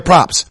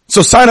props.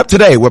 So sign up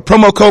today with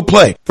promo code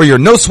PLAY for your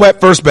no-sweat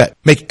first bet.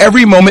 Make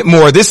every moment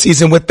more this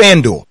season with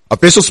FanDuel,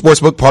 official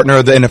sportsbook partner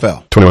of the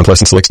NFL. 21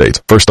 plus in select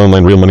states. First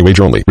online real money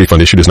wager only.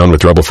 Refund issued as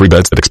non-withdrawable free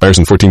bets that expires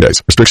in 14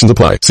 days. Restrictions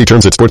apply. See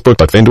terms at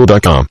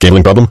sportsbook.fanduel.com.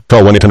 Gambling problem?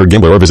 Call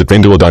 1-800-GAMBLER or visit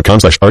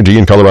fanduel.com/RG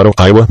in Colorado,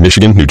 Iowa,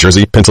 Michigan, New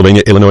Jersey,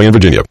 Pennsylvania, Illinois, and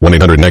Virginia.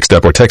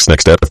 1-800-NEXT-STEP or text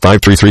NEXT-STEP to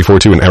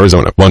 53342 in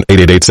Arizona.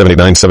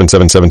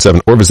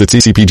 1-888-789-7777 or visit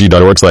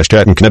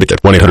ccpg.org/chat in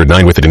Connecticut.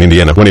 1-800-9-WITH-IT in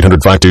Indiana.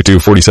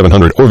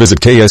 1-800-522-4700 or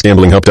visit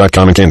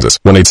ksgamblinghelp.com in Kansas.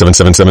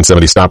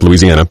 1-877-770-STOP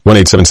Louisiana.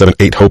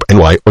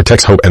 1-877-8-HOPE-NY or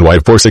text HOPE-NY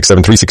to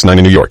 467-369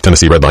 in New York.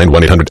 Tennessee Redline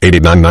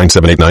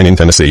 1-800-889-9789 in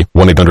Tennessee.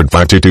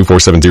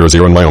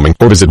 1-800-522-4700 in Wyoming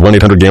or visit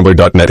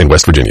 1-800-GAMBLER.net in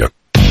West Virginia.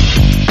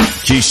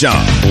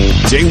 Keyshawn,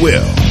 J.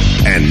 Will,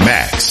 and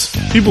Max.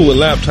 People with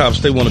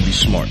laptops, they want to be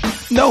smart.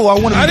 No, I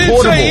want to be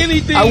portable. I didn't say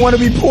anything. I want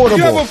to be portable.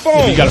 You have a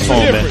phone. If you got a phone,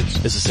 man,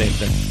 difference? it's the same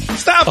thing.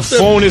 Stop. A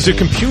phone is a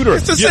computer.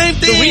 It's the same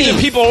thing. The reason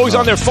people are always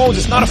on their phones,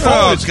 it's not a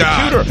phone, it's a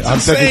computer. I'm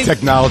taking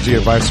technology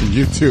advice from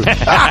you too.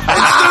 It's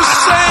the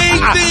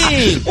same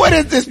thing. What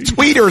is this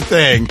tweeter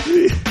thing?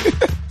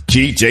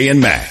 Key, J, and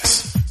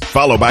Max.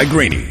 Followed by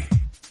Greeny.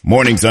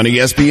 Mornings on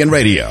ESPN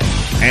Radio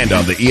and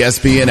on the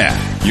ESPN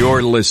app.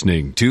 You're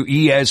listening to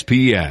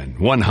ESPN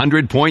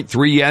 100.3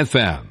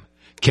 FM.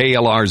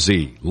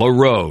 KLRZ, La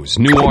Rose,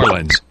 New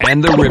Orleans,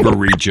 and the River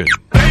Region.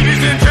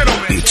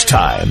 It's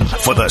time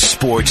for the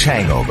Sports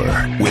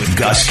Hangover with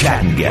Gus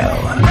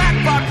Kattengell.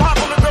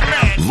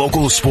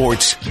 Local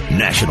sports,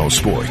 national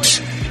sports.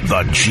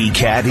 The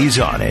G-Cat is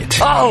on it.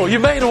 Oh, you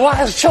made a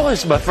wise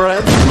choice, my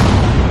friend.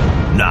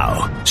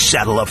 Now,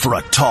 saddle up for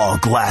a tall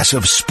glass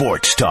of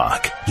sports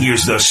talk.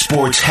 Here's the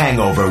Sports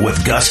Hangover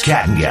with Gus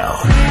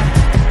Kattengell.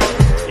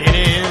 It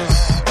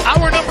is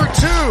hour number 2.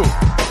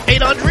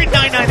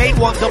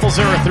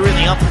 800-998-1003 in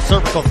the Upper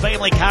Cervical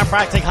Family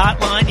Chiropractic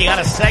Hotline. You got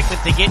a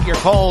segment to get your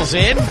calls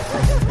in.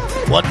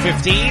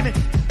 1:15.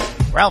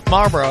 Ralph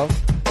Marlboro.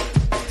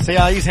 See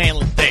how he's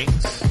handling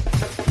things.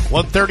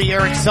 1:30,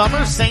 Eric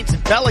Summers, Saints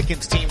and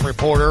Pelicans team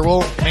reporter.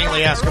 We'll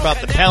mainly ask about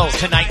the Pels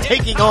tonight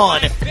taking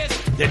on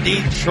the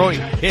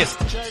Detroit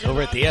Pistons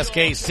over at the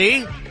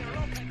SKC.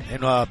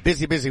 And a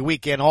busy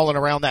weekend all in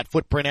around that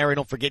footprint area.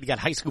 Don't forget, you got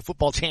high school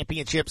football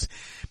championships.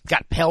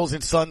 Got Pels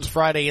and Suns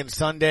Friday and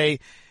Sunday.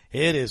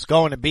 It is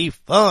going to be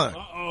fun.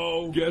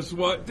 Uh-oh. Guess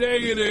what day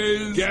it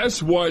is?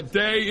 Guess what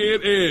day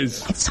it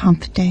is? It's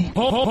hump day.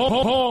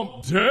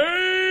 Hump day!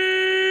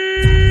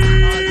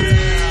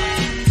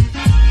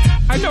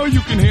 I know you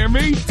can hear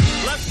me.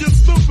 Let's get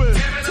stupid.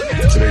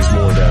 Today's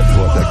more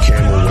that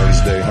Camel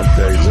Wednesday, hump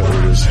day, is that what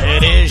it is?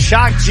 It is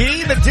Shock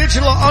G, the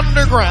digital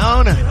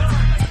underground.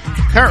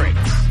 Current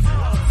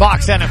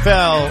Fox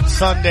NFL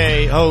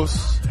Sunday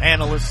host,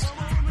 analyst,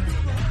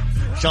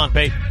 Sean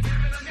Payton.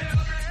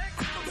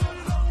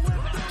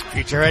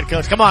 Future head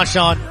coach. Come on,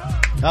 Sean.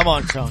 Come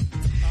on, Sean.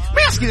 Let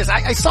me ask you this.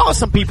 I saw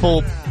some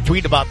people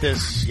tweet about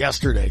this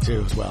yesterday,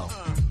 too, as well.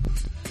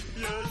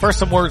 First,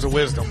 some words of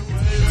wisdom.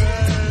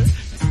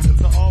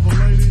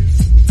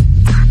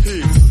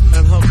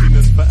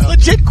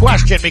 Legit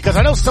question, because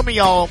I know some of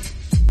y'all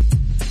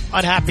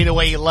unhappy the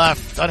way you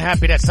left,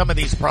 unhappy that some of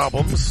these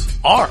problems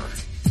are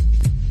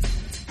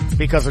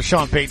because of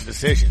Sean Payton's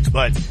decisions.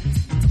 But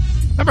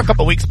remember a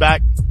couple weeks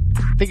back,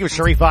 I think it was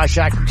Sharif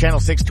Ishaq from Channel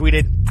 6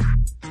 tweeted,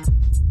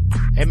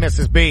 "Hey,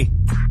 Mrs. B,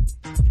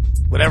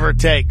 whatever it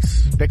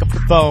takes, pick up the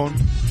phone,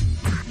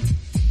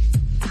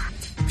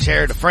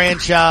 share the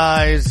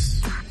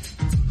franchise,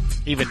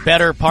 even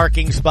better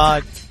parking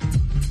spot,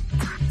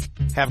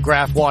 have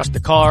Graf wash the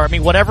car. I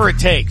mean, whatever it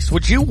takes."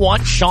 Would you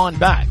want Sean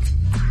back?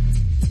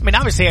 I mean,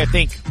 obviously, I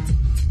think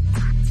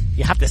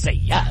you have to say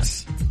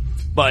yes,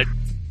 but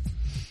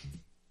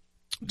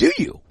do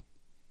you?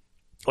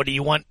 Or do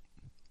you want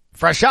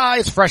fresh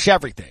eyes, fresh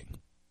everything?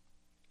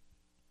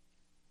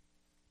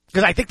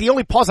 Because I think the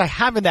only pause I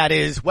have in that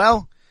is,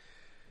 well,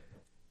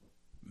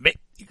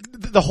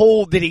 the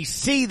whole, did he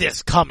see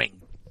this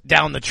coming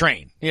down the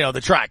train? You know, the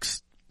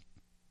tracks.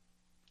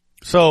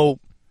 So,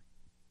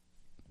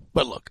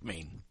 but look, I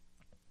mean,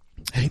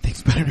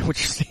 anything's better than what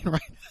you're seeing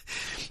right now.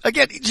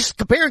 Again, just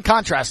compare and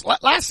contrast.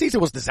 Last season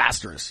was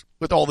disastrous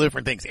with all the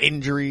different things.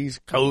 Injuries,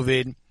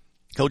 COVID,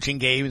 coaching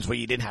games where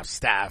you didn't have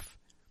staff.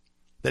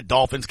 The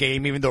Dolphins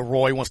game, even though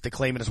Roy wants to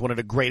claim it as one of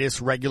the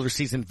greatest regular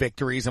season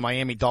victories in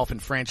Miami Dolphin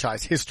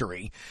franchise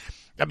history.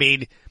 I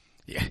mean,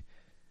 yeah.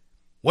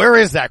 Where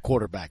is that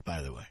quarterback,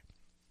 by the way?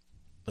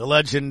 The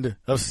legend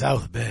of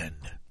South Bend.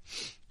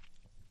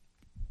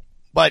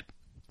 But,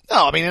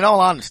 no, I mean, in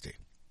all honesty,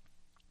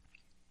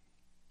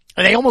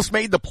 and they almost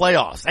made the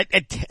playoffs.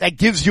 That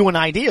gives you an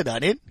idea,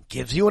 doesn't it?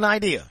 Gives you an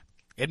idea.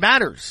 It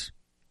matters.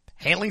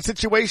 Handling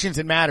situations,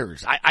 it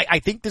matters. I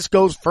think this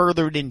goes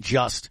further than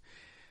just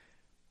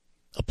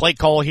a play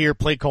call here,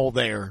 play call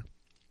there.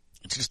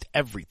 It's just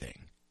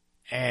everything.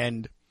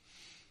 And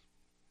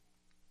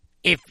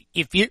if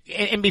you,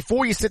 and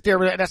before you sit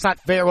there, that's not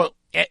fair. Well,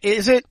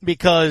 is it?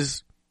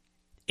 Because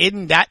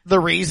isn't that the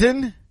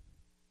reason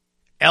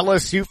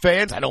LSU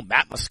fans, I know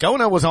Matt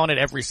Moscona was on it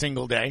every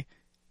single day,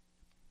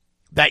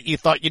 that you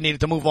thought you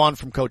needed to move on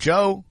from Coach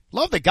O.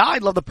 Love the guy,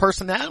 love the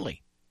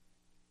personality.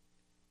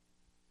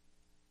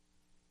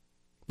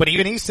 But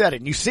even he said it,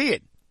 and you see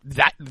it.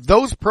 That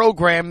those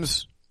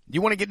programs,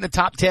 you want to get in the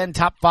top 10,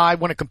 top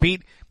 5, want to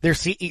compete, they're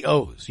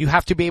CEOs. You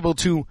have to be able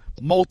to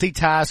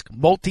multitask,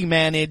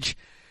 multi-manage,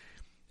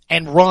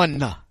 and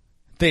run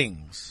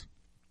things.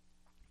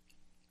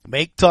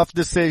 Make tough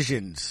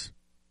decisions.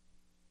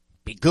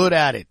 Be good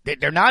at it.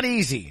 They're not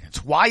easy.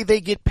 It's why they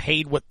get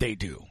paid what they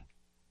do.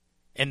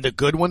 And the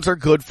good ones are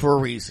good for a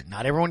reason.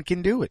 Not everyone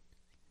can do it.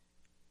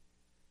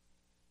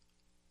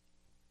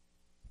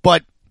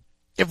 But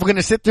if we're going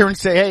to sit there and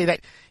say, hey,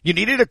 that you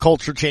needed a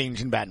culture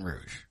change in Baton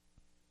Rouge.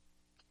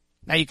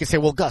 Now you can say,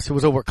 well, Gus, it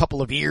was over a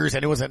couple of years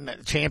and it was a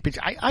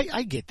championship.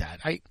 I get that.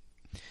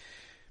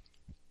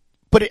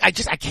 But I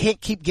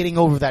can't keep getting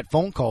over that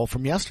phone call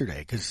from yesterday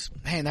because,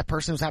 man, that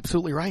person was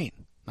absolutely right.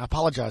 I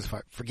apologize if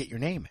I forget your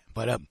name.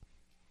 But,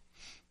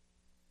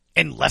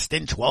 in less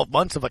than 12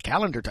 months of a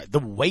calendar time, the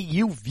way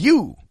you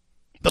view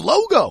the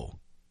logo,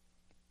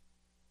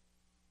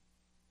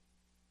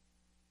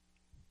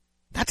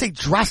 that's a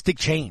drastic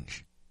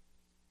change.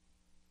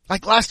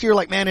 Like last year,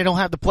 like, man, they don't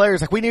have the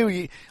players. Like we knew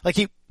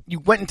you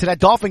went into that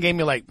Dolphin game,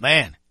 you're like,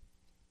 man,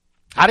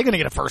 how are they going to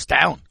get a first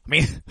down? I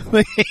mean,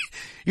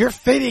 you're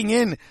fitting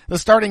in the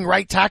starting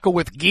right tackle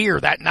with gear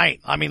that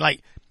night. I mean,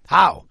 like,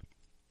 how?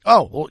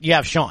 Oh, well, you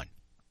have Sean.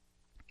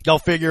 They'll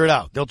figure it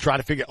out. They'll try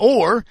to figure it out.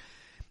 Or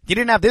you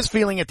didn't have this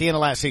feeling at the end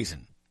of last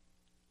season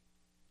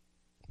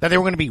that they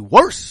were going to be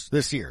worse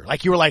this year.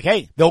 Like you were like,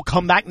 hey, they'll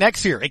come back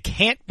next year. It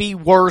can't be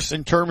worse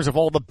in terms of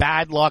all the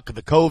bad luck of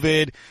the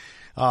COVID,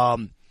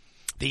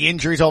 the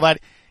injuries, all that.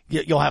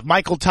 You'll have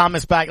Michael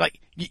Thomas back. Like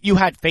you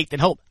had faith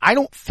and hope. I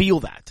don't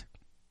feel that.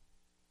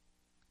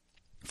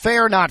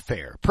 Fair or not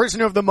fair,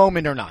 prisoner of the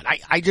moment or not.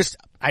 I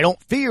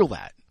don't feel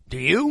that. Do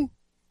you?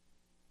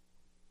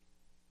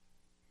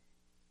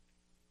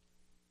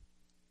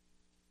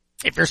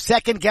 If you're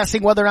second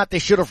guessing whether or not they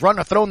should have run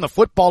or thrown the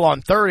football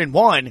on 3rd and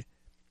 1,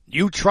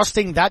 you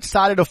trusting that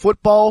side of the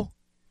football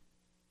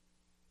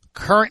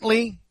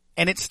currently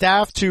and its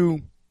staff to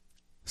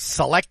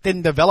select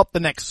and develop the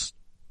next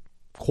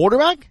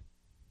quarterback?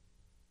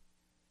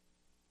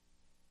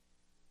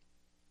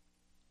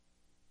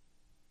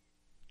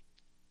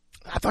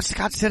 I thought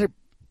Scott said it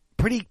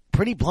pretty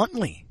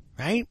bluntly,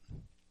 right?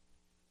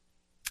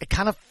 It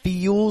kind of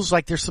feels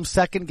like there's some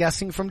second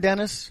guessing from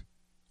Dennis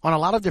on a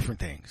lot of different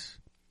things.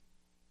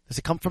 Does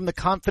it come from the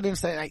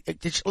confidence that,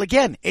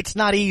 again, it's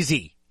not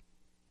easy.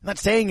 I'm not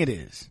saying it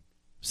is.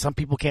 Some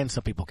people can,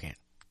 some people can't.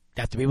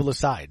 You have to be able to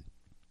decide.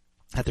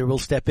 Have to be able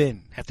to step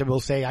in. Have to be able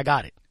to say, I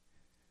got it.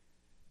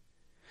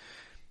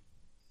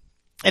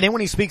 And then when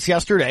he speaks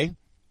yesterday,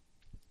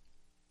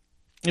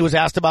 he was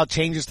asked about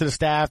changes to the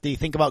staff. Do you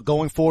think about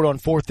going forward on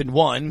 4th and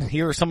 1?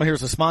 Here are some of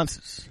his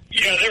responses.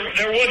 Yeah,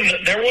 there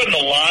wasn't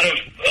a lot of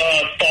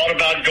thought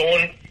about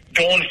going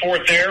for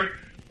it there.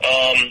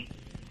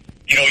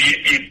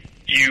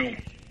 You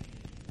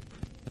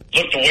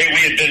look the way we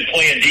had been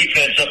playing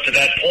defense up to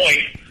that point.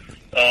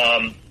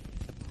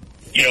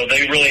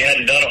 They really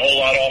hadn't done a whole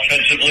lot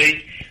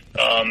offensively.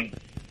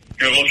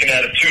 You're looking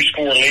at a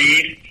 2-score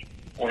lead.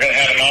 We're going to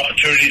have an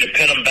opportunity to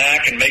pin them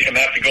back and make them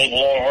have to go the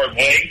long, hard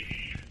way.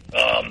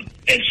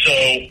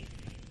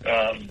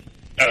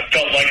 I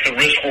felt like the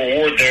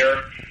risk-reward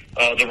there,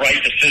 the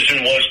right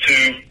decision was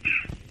to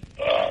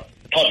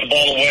punt the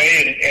ball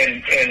away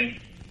and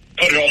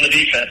put it on the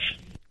defense.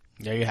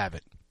 There you have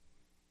it.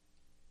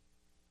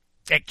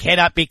 It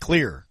cannot be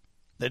clear,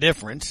 the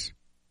difference.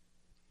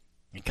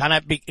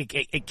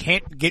 It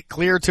can't get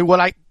clear to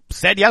what I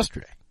said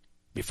yesterday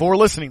before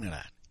listening to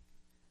that.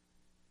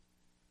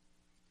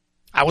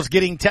 I was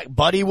getting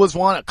Buddy was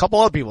one, a couple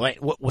other people.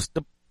 What was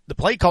the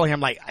play calling? I'm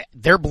like,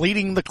 they're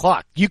bleeding the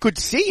clock. You could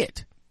see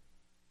it.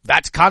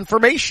 That's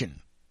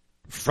confirmation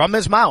from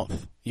his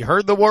mouth. You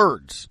heard the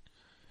words.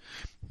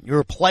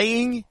 You're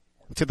playing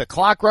to the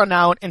clock run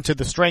out and to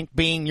the strength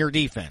being your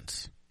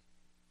defense.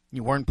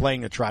 You weren't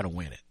playing to try to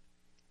win it.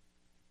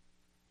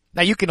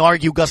 Now you can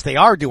argue, Gus, they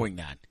are doing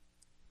that.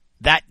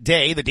 That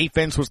day, the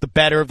defense was the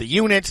better of the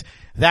units.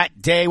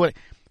 That day,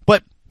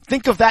 but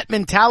think of that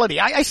mentality.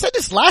 I said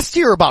this last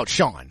year about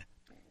Sean.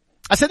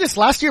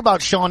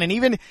 And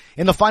even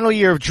in the final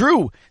year of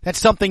Drew, that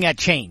something had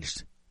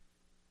changed.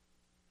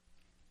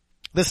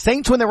 The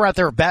Saints, when they were at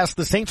their best,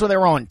 the Saints, when they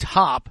were on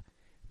top,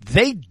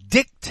 they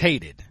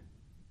dictated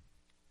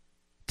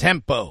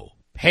tempo,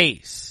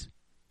 pace,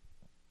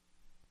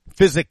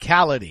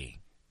 physicality.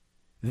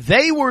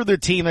 They were the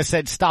team that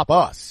said, stop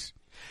us.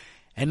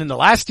 And in the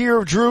last year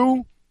of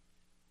Drew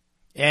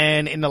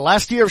and in the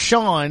last year of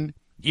Sean,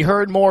 you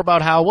heard more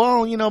about how,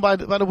 by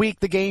a week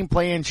the game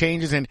plan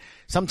changes and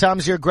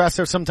sometimes you're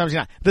aggressive, sometimes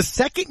you're not. The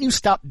second you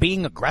stop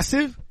being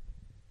aggressive,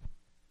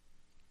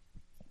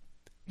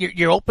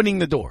 you're opening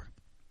the door.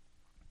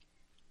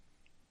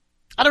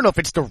 I don't know if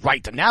it's the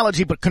right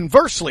analogy, but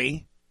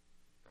conversely,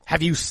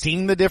 have you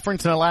seen the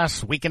difference in the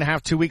last week and a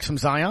half, 2 weeks from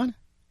Zion?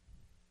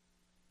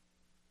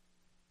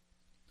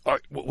 Or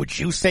would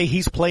you say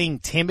he's playing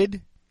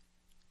timid,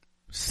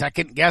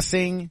 second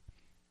guessing,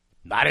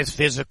 not as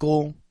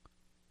physical.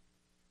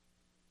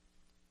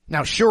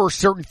 Now, sure,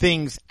 certain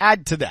things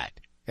add to that.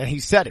 And he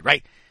said it,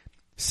 right?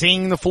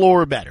 Seeing the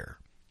floor better.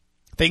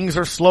 Things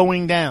are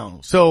slowing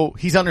down. So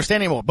he's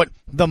understanding more. But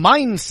the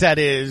mindset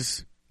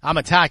is, I'm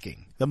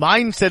attacking. The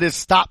mindset is,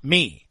 stop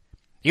me.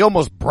 He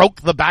almost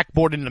broke the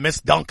backboard in the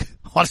missed dunk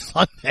on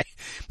Sunday.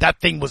 That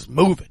thing was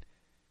moving.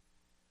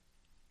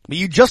 But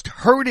you just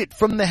heard it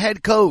from the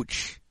head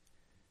coach.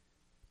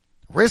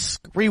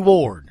 Risk,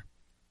 reward.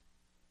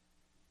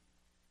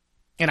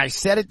 And I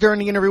said it during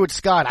the interview with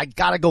Scott. I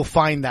gotta go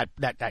find that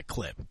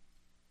clip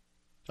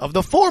of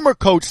the former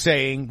coach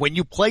saying, when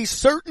you play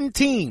certain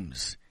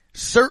teams,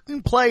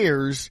 certain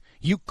players,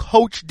 you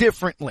coach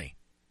differently.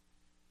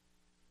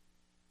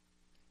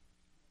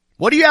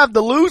 What do you have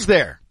to lose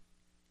there?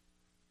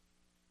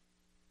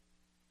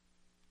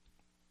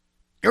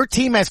 Your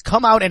team has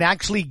come out and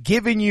actually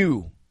given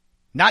you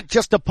not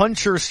just a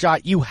puncher's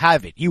shot, you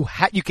have it. You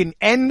can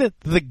end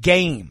the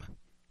game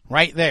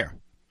right there.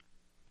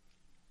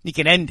 You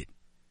can end it.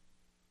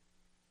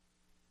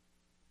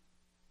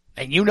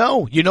 And you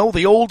know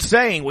the old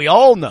saying, we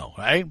all know,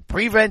 right?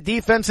 Prevent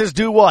defenses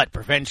do what?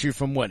 Prevents you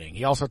from winning.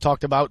 He also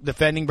talked about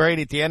defending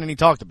Brady at the end, and he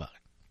talked about it.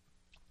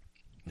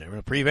 They're going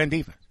to prevent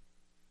defense.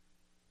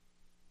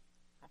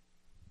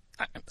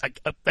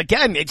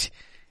 Again,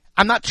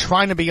 I'm not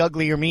trying to be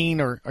ugly or mean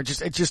or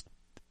just,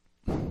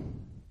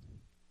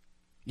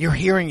 you're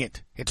hearing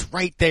it. It's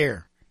right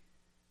there.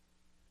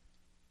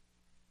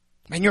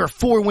 And you're a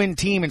 4-win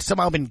team and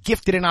somehow been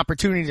gifted an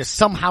opportunity to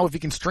somehow, if you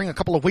can string a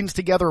couple of wins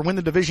together or win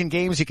the division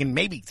games, you can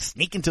maybe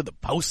sneak into the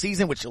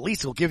postseason, which at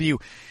least will give you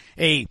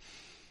a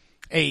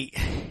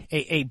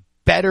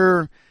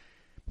better,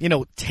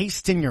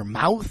 taste in your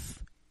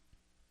mouth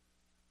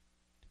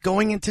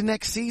going into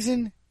next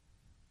season.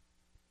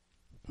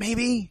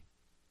 Maybe.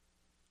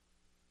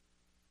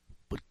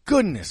 But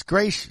goodness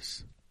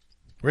gracious.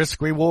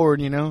 Risk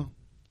reward,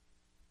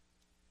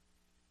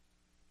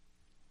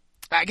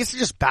 I guess it's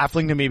just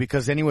baffling to me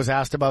because then he was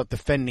asked about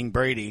defending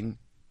Brady. And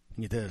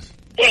he did.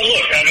 Well,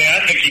 look,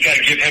 I think you got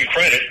to give him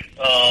credit.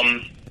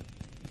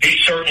 He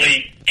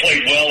certainly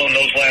played well on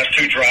those last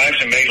two drives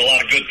and made a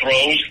lot of good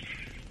throws.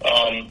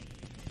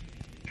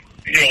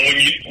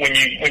 When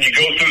you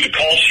go through the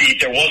call sheet,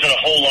 there wasn't a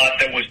whole lot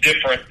that was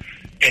different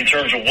in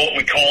terms of what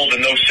we called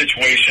in those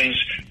situations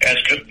as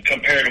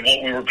compared to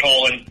what we were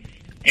calling,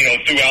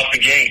 throughout the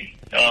game.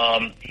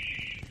 I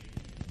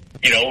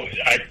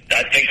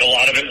think a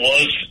lot of it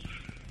was.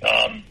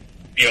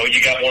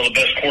 You got one of the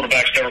best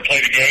quarterbacks to ever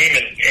play the game,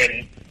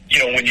 and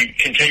when you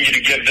continue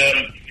to give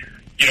them,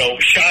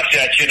 shots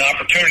at you and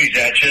opportunities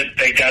at you,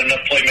 they got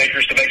enough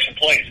playmakers to make some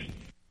plays.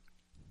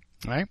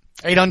 All right.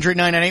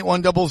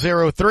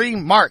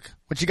 800-998-1003. Mark,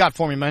 what you got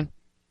for me, man?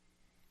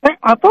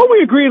 I thought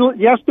we agreed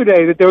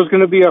yesterday that there was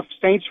going to be a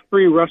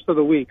Saints-free rest of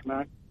the week,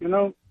 man.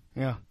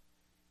 Yeah.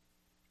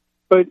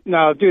 But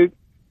no, dude,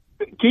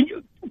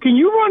 can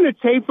you run the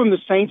tape from the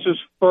Saints'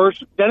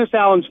 Dennis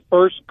Allen's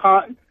first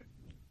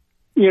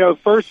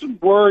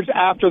words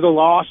after the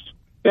loss,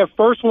 their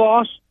first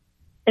loss,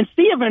 and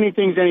see if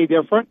anything's any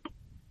different?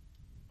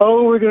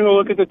 Oh, we're going to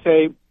look at the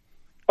tape.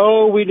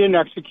 Oh, we didn't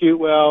execute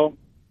well.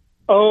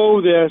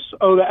 Oh, this.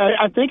 Oh, that.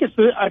 I think it's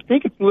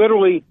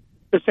literally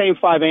the same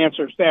 5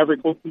 answers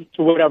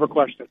to whatever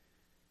question.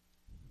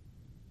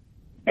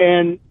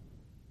 And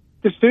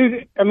this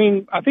dude,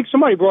 I think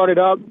somebody brought it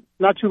up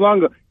not too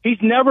long ago. He's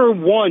never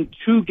won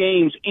 2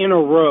 games in a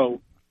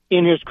row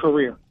in his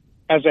career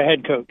as a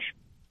head coach.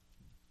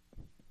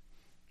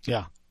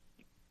 Yeah.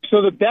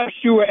 So the best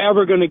you were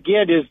ever going to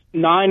get is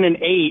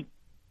 9-8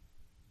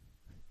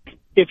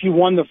 if you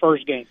won the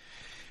first game.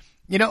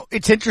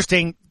 It's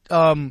interesting.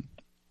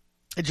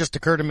 It just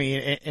occurred to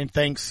me, and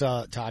thanks,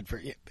 Todd,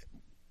 for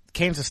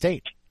Kansas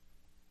State.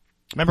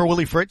 Remember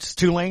Willie Fritz,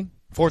 Tulane,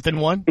 4th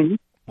and 1? Mm-hmm.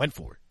 Went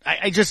for it.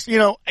 I just,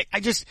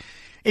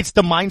 it's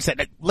the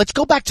mindset. Let's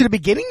go back to the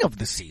beginning of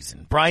the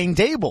season. Brian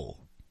Dable,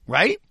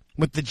 right?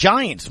 With the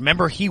Giants.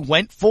 Remember he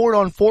went for it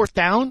on 4th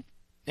down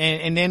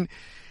and then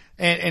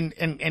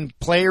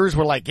players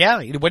were like,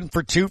 yeah, he went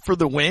for 2 for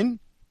the win.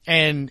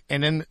 And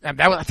then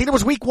I think it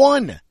was week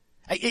 1.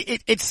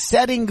 It's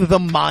setting the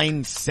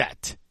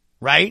mindset,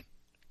 right?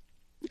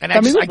 And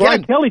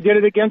Brian Kelly did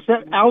it against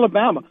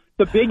Alabama,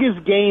 the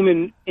biggest game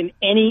in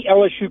any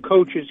LSU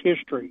coach's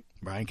history.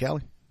 Brian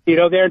Kelly.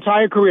 Their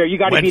entire career, you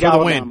got to beat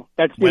Alabama.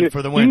 Went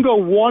for the win. You can go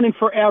 1 and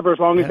forever as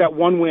long as that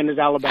one win is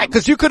Alabama.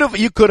 Because you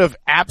could have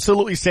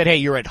absolutely said, hey,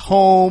 you're at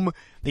home.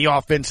 The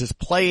offense is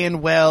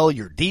playing well.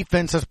 Your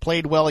defense has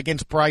played well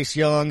against Bryce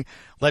Young.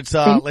 Let's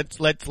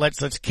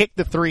kick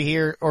the 3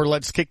 here, or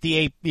let's kick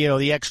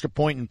the extra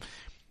point and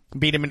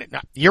beat him.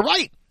 You're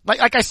right.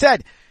 Like I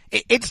said,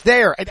 it's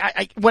there.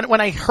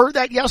 When I heard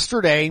that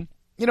yesterday,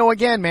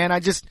 again,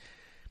 man,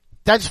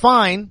 that's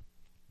fine,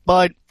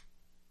 but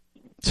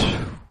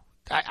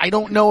I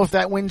don't know if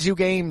that wins you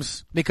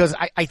games because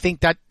I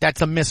think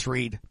that's a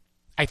misread.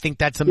 I think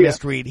that's a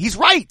misread. He's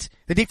right.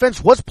 The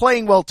defense was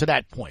playing well to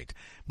that point,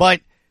 but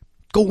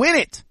go win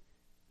it.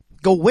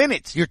 Go win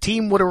it. Your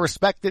team would have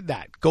respected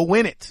that. Go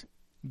win it.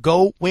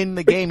 Go win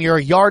the game. You're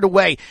a yard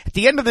away. At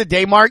the end of the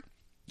day, Mark,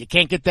 you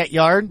can't get that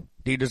yard.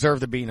 Do you deserve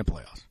to be in the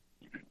playoffs?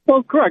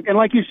 Well, correct. And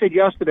like you said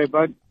yesterday,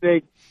 bud,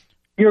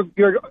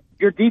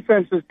 your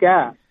defense is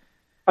gas.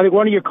 I think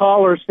one of your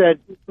callers said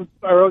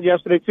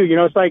yesterday too.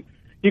 It's like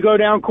you go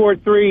down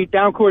court three,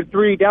 time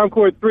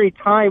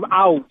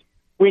out.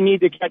 We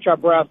need to catch our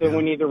breath and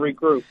we need to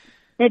regroup.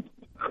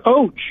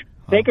 Coach,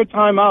 take a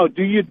timeout.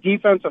 Do your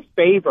defense a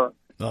favor.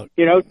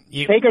 Take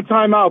a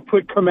timeout.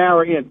 Put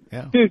Kamara in.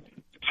 Yeah. Dude,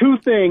 two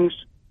things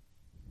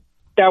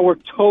that were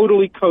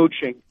totally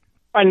coaching,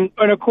 and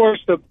of course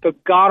the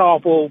god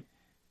awful.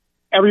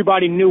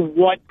 Everybody knew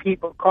what Pete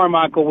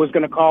Carmichael was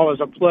going to call as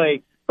a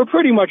play for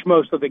pretty much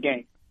most of the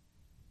game.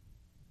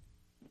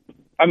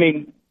 I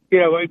mean,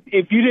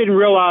 if you didn't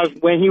realize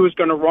when he was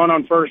going to run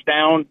on first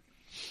down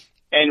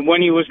and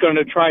when he was going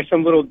to try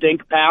some little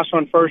dink pass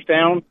on first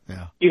down,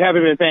 you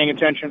haven't been paying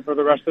attention for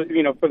the rest of,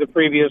 for the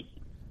previous,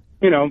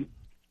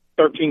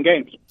 13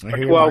 games or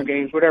 12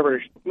 games,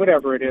 whatever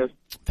it is.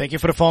 Thank you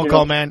for the phone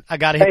call, man. I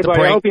got to hit the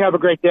buddy, break. I hope you have a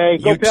great day.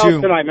 Go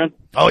Pels tonight, man.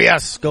 Oh,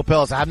 yes. Go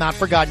Pels. I've not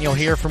forgotten. You'll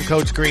hear from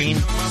Coach Green,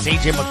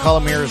 CJ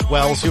McCollum here as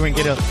well, so we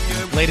can get a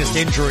latest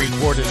injury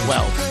report as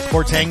well.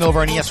 Sports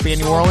Hangover on ESPN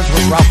New Orleans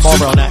with Ralph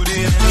Marlboro next.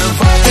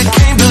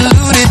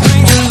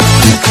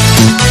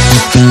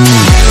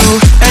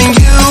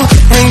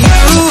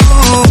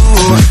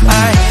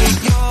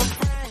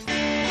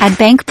 At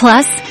Bank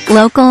Plus,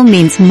 local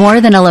means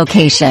more than a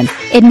location.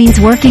 It means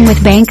working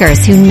with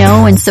bankers who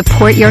know and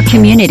support your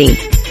community.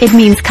 It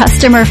means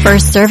customer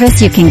first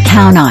service you can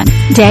count on,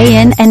 day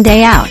in and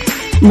day out.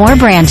 More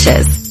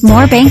branches,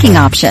 more banking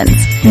options,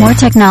 more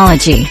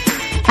technology.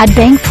 At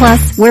Bank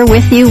Plus, we're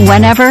with you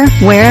whenever,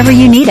 wherever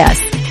you need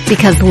us.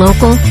 Because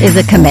local is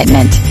a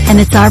commitment, and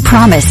it's our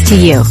promise to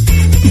you.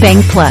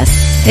 Bank Plus,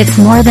 it's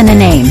more than a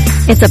name,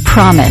 it's a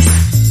promise.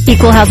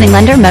 Equal housing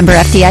lender, member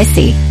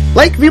FDIC.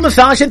 Lakeview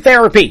Massage and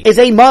Therapy is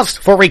a must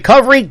for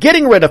recovery,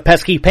 getting rid of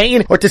pesky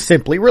pain, or to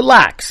simply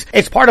relax.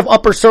 It's part of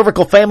Upper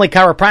Cervical Family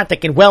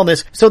Chiropractic and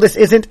Wellness, so this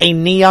isn't a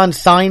neon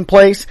sign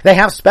place. They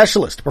have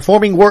specialists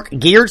performing work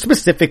geared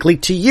specifically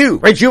to you.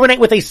 Rejuvenate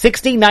with a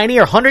 60,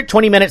 90, or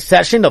 120-minute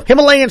session of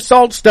Himalayan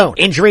salt stone,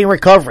 injury and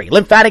recovery,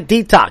 lymphatic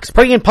detox,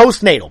 pre- and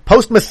postnatal,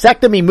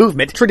 post-mastectomy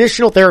movement,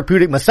 traditional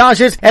therapeutic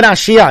massages, and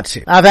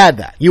ashiatsu. I've had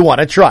that. You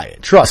want to try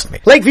it. Trust me.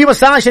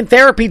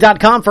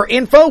 LakeviewMassageandTherapy.com for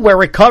info where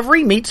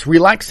recovery meets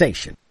relaxation.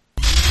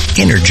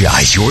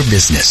 Energize your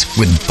business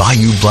with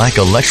Bayou Black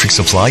Electric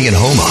Supply in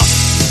Houma.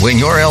 When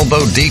you're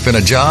elbow deep in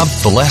a job,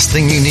 the last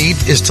thing you need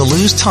is to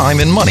lose time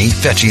and money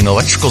fetching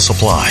electrical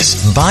supplies.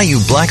 Bayou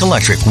Black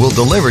Electric will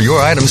deliver your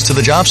items to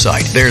the job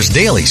site. There's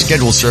daily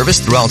scheduled service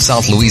throughout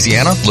South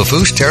Louisiana,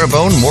 Lafourche,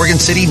 Terrebonne, Morgan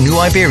City, New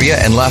Iberia,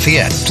 and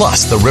Lafayette,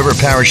 plus the river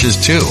parishes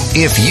too.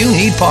 If you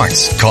need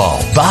parts,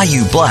 call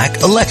Bayou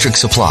Black Electric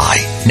Supply.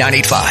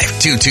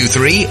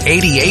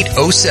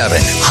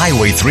 985-223-8807.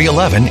 Highway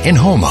 311 in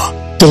Houma.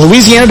 The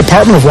Louisiana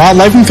Department of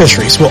Wildlife and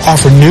Fisheries will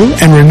offer new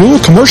and renewal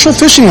commercial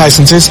fishing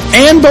licenses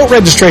and boat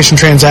registration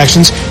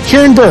transactions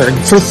here in Berg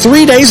for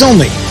 3 days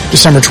only,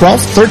 December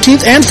 12th,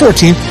 13th, and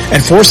 14th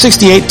at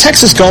 468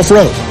 Texas Gulf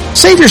Road.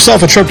 Save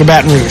yourself a trip to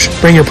Baton Rouge.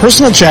 Bring your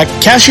personal check,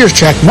 cashier's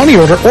check, money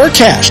order, or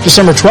cash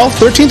December 12th,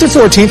 13th,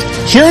 or 14th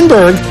here in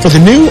Berg for the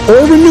new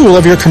or renewal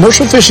of your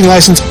commercial fishing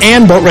license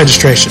and boat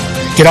registration.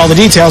 Get all the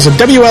details at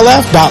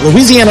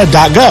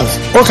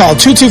WLF.louisiana.gov or call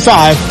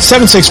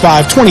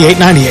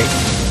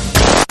 225-765-2898.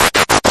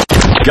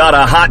 Got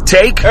a hot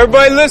take?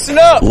 Everybody listen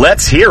up.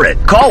 Let's hear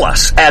it. Call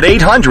us at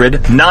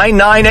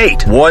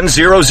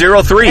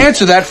 800-998-1003.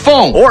 Answer that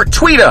phone. Or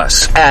tweet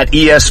us at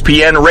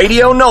ESPN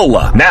Radio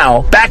NOLA.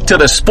 Now, back to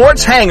the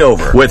Sports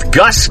Hangover with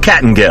Gus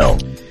Kattengill.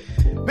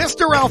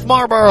 Mr. Ralph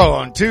Marlboro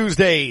on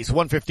Tuesdays,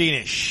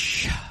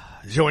 1:15-ish.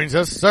 Joins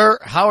us. Sir,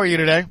 how are you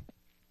today?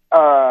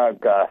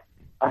 Gus.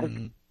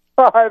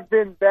 I've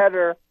been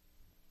better.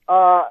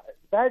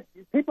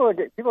 People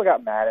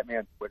got mad at me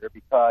on Twitter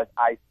because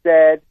I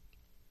said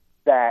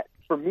that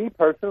for me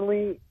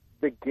personally,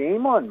 the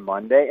game on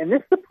Monday, and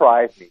this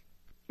surprised me,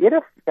 it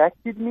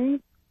affected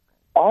me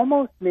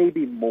almost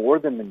maybe more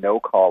than the no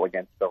call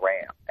against the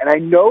Rams. And I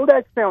know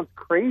that sounds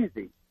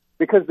crazy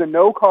because the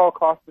no call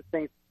cost the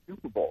Saints the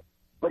Super Bowl.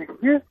 But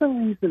here's the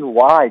reason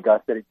why,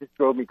 Gus, that it just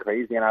drove me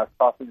crazy and I was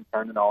tossing and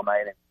turning all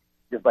night and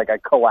just like I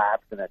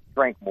collapsed and I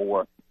drank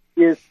more,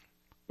 is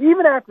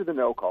even after the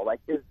no call, like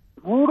as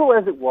brutal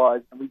as it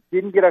was, and we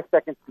didn't get our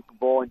second Super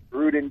Bowl, and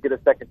Drew didn't get a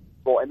second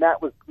Super Bowl, and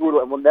that was brutal,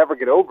 and we'll never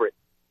get over it.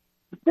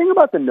 The thing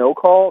about the no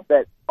call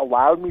that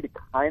allowed me to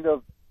kind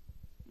of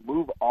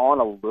move on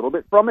a little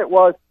bit from it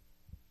was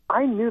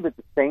I knew that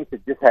the Saints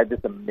had just had this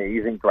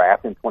amazing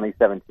draft in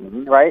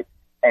 2017, right?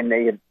 And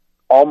they had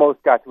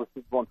almost got to a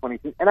Super Bowl in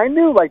 2018. And I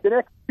knew, like, the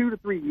next 2 to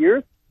 3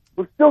 years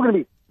were still going to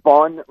be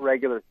fun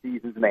regular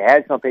seasons, and they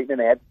had Sean Payton, and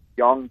they had a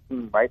young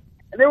team, right?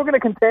 And they were going to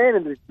contend,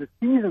 and the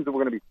seasons were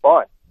going to be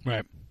fun.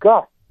 Right.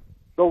 Gus,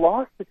 the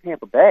loss to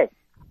Tampa Bay,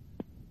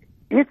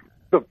 the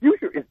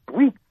future is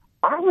bleak.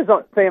 I was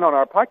saying on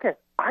our podcast,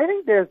 I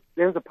think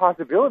there's a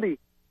possibility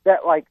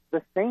that like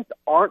the Saints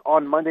aren't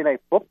on Monday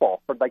Night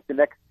Football for like the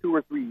next 2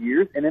 or 3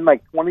 years, and in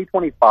like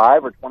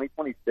 2025 or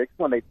 2026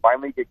 when they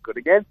finally get good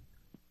again,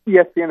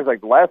 ESPN is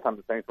like, the last time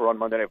the Saints were on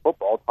Monday Night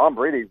Football, Tom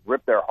Brady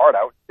ripped their heart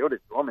out, showed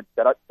it to them, and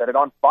set it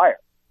on fire.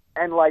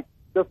 And like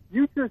the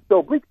future's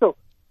so bleak. So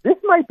this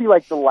might be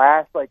like the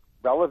last like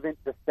relevant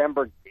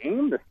December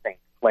game the Saints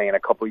play in a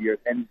couple of years,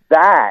 and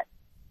that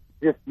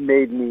just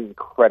made me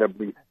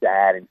incredibly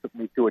sad and took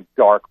me to a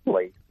dark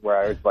place where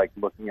I was like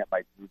looking at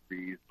my Drew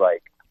Brees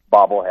like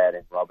bobblehead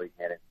and rubbing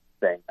it and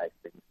saying nice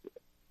things to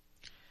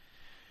it.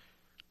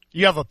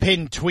 You have a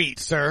pinned tweet,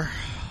 sir,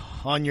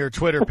 on your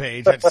Twitter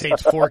page at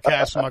Saints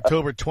Forecast from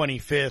October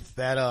 25th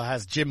that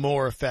has Jim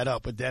Moore fed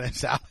up with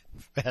Dennis Allen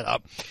fed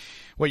up,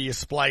 where you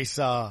splice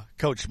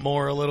Coach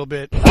Moore a little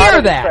bit.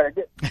 Hear that?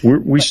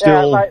 We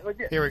still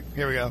here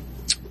we go.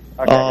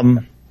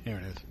 Okay. Here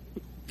it is.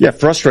 Yeah,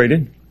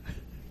 frustrated,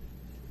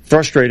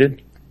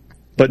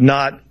 but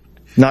not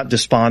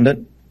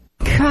despondent.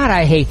 God,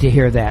 I hate to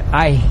hear that.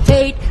 I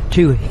hate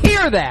to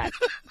hear that.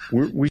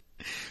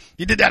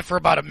 You did that for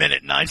about a minute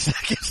and 9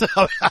 seconds.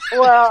 Well,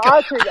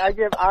 I think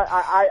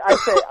I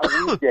say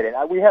we did it.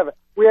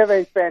 We have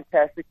a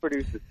fantastic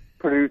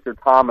producer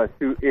Thomas,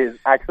 who is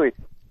actually,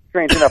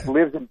 strange enough,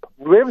 lives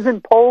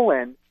in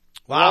Poland.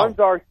 Wow. Runs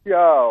our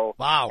show.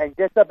 Wow. And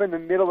gets up in the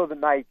middle of the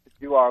night to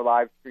do our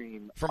live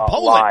stream from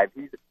Poland.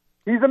 Live.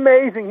 He's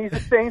amazing. He's a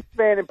Saints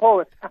fan in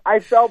Poland. I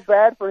felt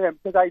bad for him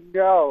because I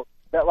know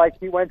that like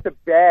he went to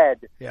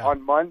bed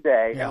on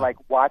Monday and like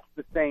watched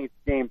the Saints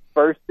game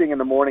first thing in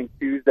the morning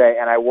Tuesday,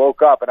 and I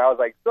woke up and I was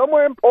like,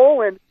 somewhere in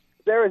Poland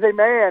there is a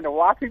man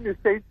watching the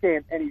Saints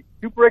game, and he's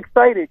super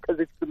excited because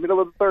it's the middle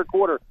of the third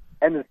quarter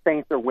and the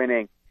Saints are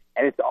winning,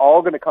 and it's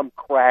all going to come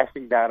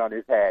crashing down on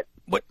his head.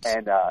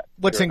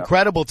 What's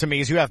incredible to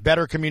me is you have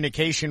better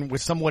communication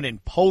with someone in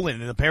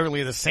Poland than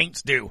apparently the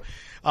Saints do,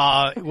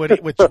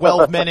 with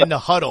 12 men in the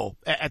huddle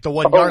at the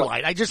 1 yard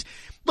line.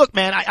 Look,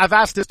 man, I've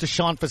asked this to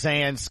Sean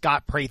Fazan,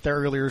 Scott Prather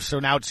earlier, so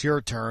now it's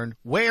your turn.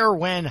 Where,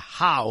 when,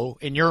 how,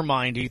 in your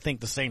mind, do you think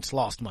the Saints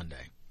lost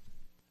Monday?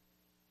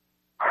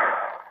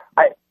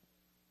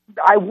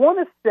 I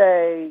want to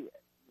say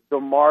the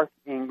Mark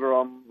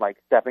Ingram, like,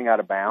 stepping out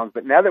of bounds,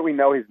 but now that we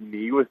know his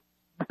knee was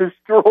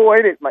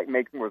destroyed, it, like,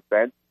 makes more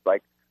sense.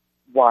 Like,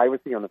 why was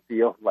he on the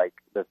field? Like,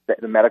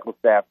 the medical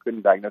staff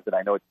couldn't diagnose it.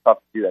 I know it's tough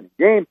to do that in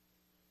game.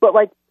 But,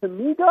 like, to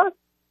me, Gus,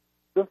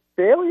 the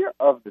failure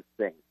of the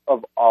Saints,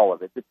 of all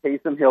of it, the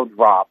Taysom Hill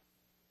drop,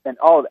 and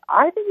all of it,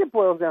 I think it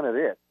boils down to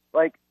this.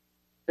 Like,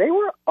 they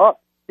were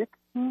up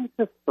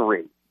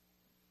 16-3.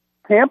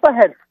 Tampa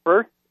had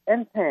 1st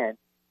and 10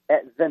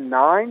 at the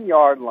 9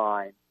 yard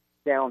line,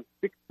 down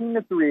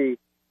 16-3.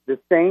 The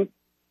Saints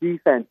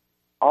defense,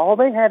 all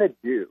they had to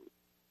do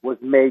was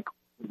make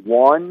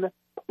one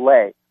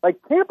play. Like,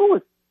 Tampa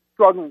was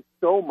struggling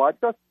so much,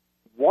 just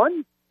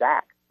one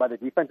sack by the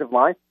defensive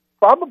line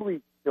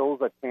probably kills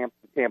a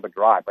Tampa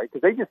drive, right?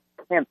 Because they just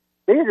can't.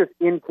 They're just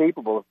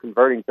incapable of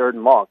converting 3rd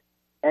and long.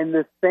 And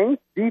the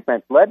Saints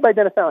defense, led by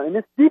Dennis Allen, and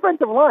this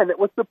defensive line that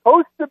was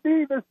supposed to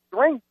be the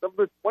strength of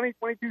the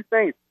 2022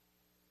 Saints,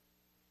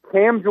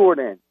 Cam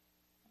Jordan,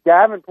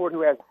 Davenport,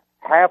 who has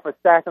half a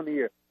sack on the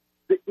year,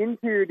 the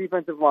interior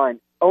defensive line,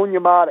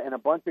 Onyemata, and a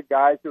bunch of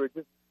guys who are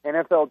just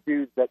NFL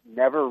dudes that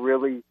never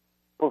really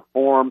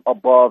perform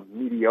above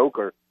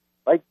mediocre.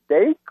 Like,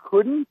 they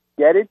couldn't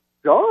get it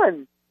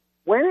done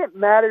when it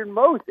mattered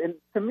most. And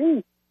to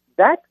me,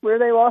 that's where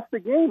they lost the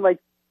game. Like,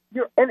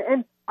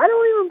 and I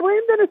don't even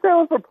blame Dennis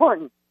Allen for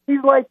punting.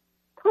 He's like,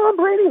 Tom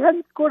Brady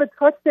hadn't scored a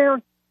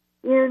touchdown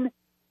in,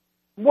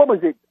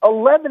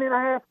 11 and a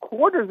half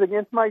quarters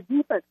against my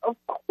defense. Of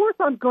course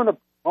I'm going to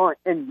punt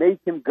and make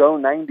him go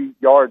 90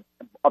 yards,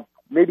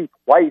 maybe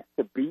twice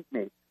to beat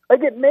me.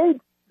 Like, it made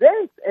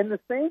sense, and the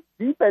Saints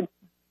defense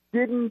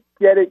didn't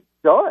get it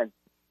done.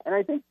 And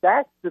I think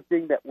that's the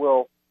thing that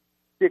will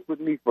stick with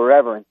me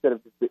forever, instead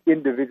of just the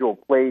individual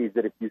plays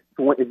that if you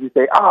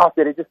say, if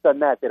they had just done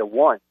that, they'd have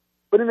won.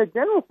 But in a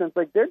general sense,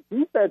 like, their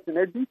defense and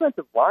their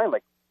defensive line,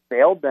 like,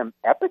 failed them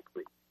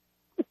epically.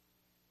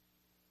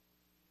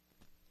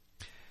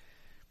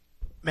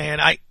 Man,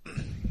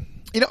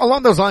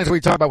 along those lines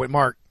we talked about with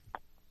Mark,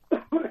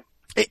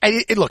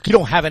 look, you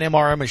don't have an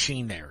MRI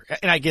machine there,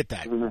 and I get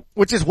that,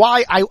 which is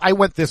why I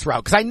went this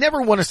route, because I never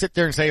want to sit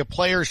there and say a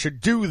player should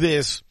do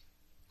this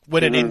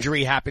when an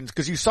injury happens,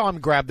 because you saw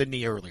him grab the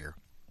knee earlier.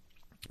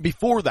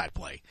 Before that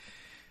play,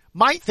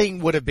 my thing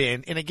would have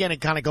been, and again, it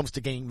kind of comes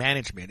to game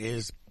management,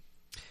 is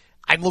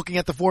I'm looking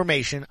at the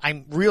formation.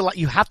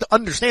 You have to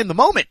understand the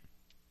moment.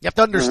 You have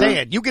to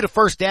understand. You get a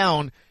first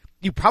down,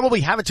 you probably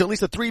have it to at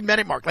least a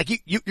 3-minute mark. Like,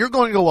 you're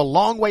going to go a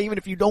long way, even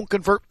if you don't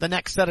convert the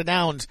next set of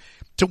downs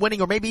to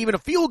winning, or maybe even a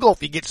field goal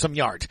if you get some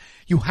yards.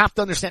 You have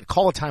to understand,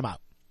 call a timeout.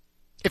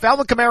 If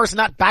Alvin Kamara's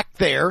not back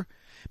there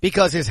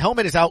because his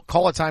helmet is out,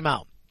 call a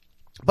timeout.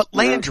 But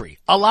Landry,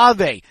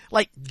 Olave,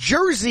 like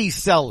jersey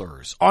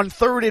sellers on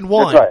 3rd and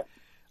 1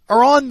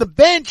 are on the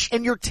bench,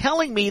 and you're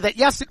telling me that,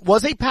 yes, it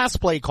was a pass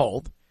play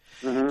called,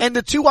 and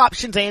the 2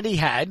 options Andy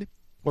had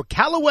were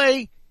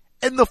Callaway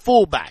and the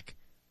fullback.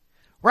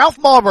 Ralph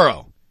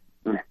Marlboro,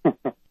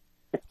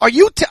 Are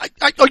you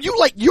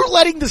like, you're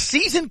letting the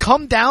season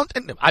come down?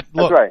 And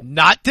look, right.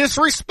 Not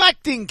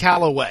disrespecting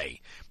Callaway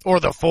or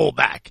the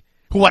fullback,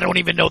 who I don't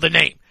even know the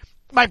name.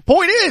 My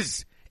point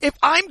is, if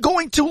I'm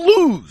going to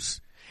lose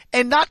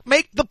and not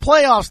make the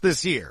playoffs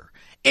this year,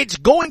 it's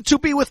going to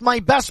be with my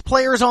best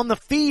players on the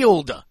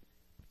field.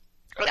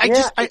 I'm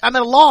at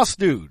a loss,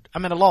 dude.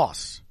 I'm at a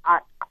loss.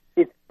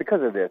 It's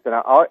because of this, and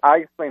I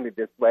explained it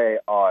this way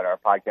on our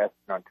podcast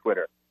and on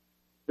Twitter.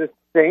 The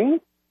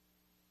Saints,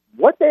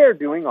 what they are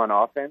doing on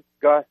offense,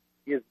 Gus,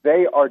 is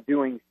they are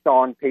doing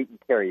Sean Payton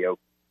karaoke.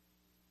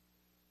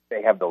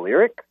 They have the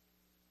lyrics,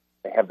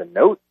 they have the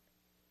notes,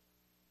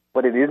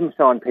 but it isn't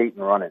Sean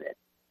Payton running it.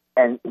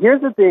 And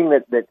here's the thing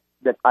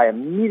that I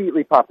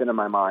immediately popped into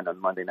my mind on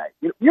Monday night.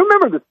 You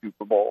remember the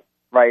Super Bowl,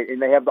 right?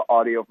 And they have the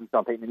audio from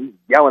Sean Payton, and he's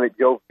yelling at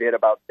Joe Fitt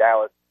about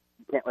Dallas.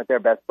 You can't let their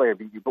best player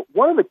beat you. But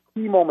one of the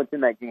key moments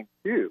in that game,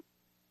 too,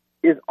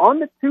 is on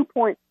the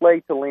 2-point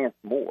play to Lance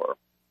Moore.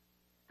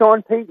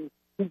 Sean Payton,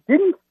 he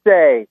didn't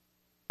say,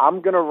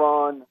 I'm going to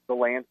run the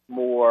Lance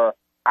Moore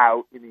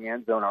out in the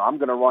end zone, or I'm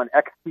going to run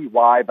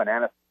XTY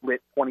banana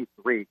split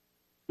 23.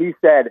 He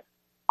said,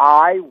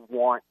 I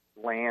want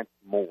Lance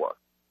Moore.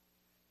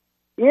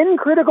 In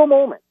critical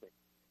moments,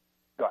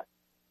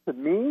 to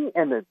me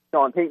and the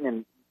Sean Payton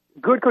and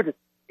good coaches,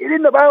 it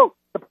isn't about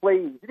the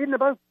plays. It isn't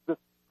about the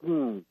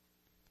scheme.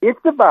 It's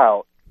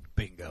about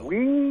we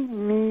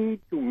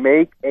need to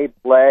make a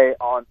play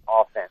on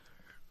offense.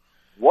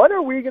 What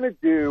are we going to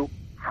do?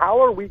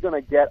 How are we going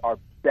to get our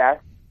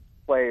best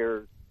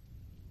players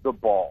the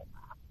ball?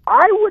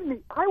 I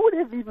would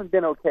have even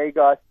been okay,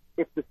 Gus,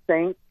 if the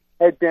Saints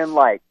had been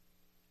like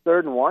 3rd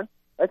and 1.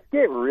 Let's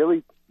get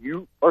really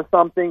cute or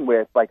something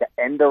with like an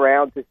end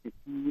around to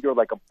Shaheed or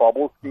like a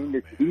bubble screen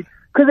to Shaheed.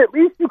 Because at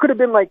least you could have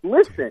been like,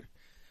 listen,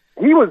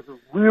 he was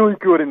really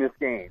good in this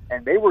game,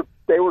 and they were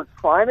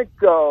trying to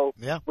go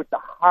with the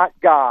hot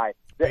guy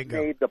that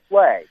made the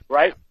play,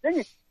 right?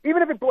 Then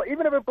even if it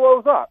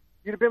blows up,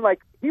 you'd have been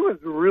like, he was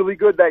really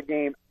good that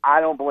game. I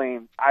don't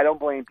blame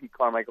Pete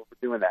Carmichael for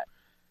doing that.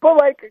 But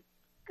like,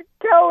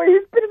 Kelly,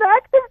 he's been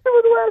inactive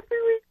for the last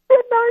 3 weeks.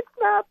 9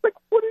 snaps. Like,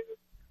 what are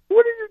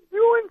you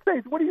doing,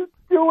 Saints? What are you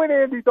doing,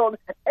 Andy Dalton?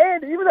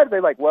 And even if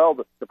they're like, well,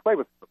 the play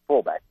was for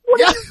fullback.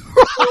 What are you doing?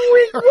 What are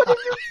you doing?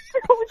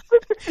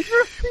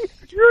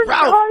 Your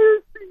entire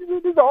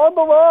season is on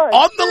the line.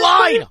 On the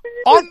line.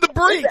 On the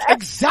brink.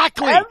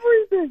 Exactly.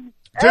 Everything.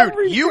 Dude,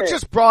 Everything. You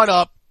just brought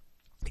up,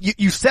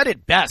 you said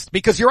it best,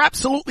 because you're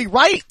absolutely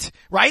right?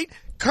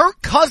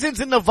 Kirk Cousins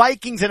and the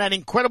Vikings in that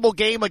incredible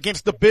game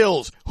against the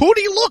Bills. Who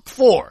do you look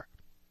for?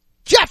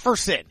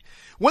 Jefferson.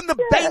 When the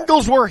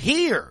Bengals were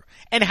here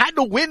and had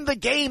to win the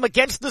game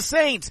against the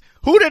Saints,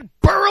 who did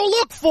Burrow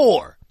look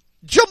for?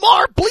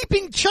 Jamar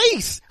bleeping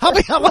Chase. I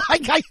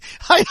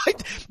mean,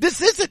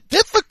 this isn't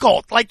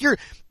difficult. Like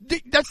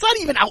that's not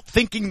even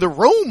outthinking the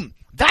room.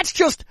 That's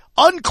just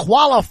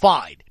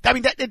unqualified. I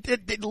mean,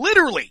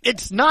 literally,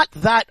 it's not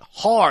that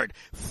hard.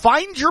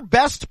 Find your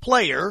best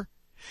player,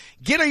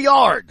 get a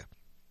yard.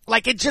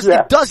 Like it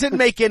doesn't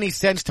make any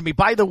sense to me.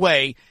 By the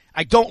way,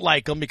 I don't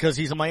like him because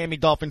he's a Miami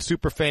Dolphins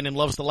super fan and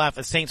loves to laugh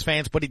at Saints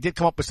fans, but he did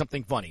come up with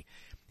something funny.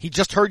 He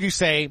just heard you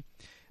say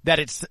that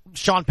it's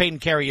Sean Payton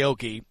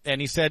karaoke,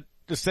 and he said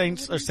the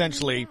Saints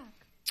essentially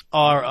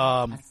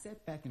are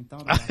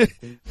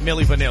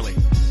Milli Vanilli.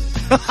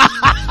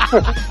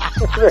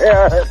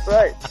 Yeah, that's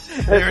right.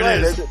 There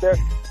it is.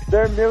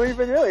 They're Milli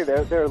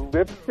Vanilli. They're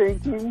lip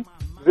syncing.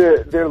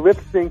 They're lip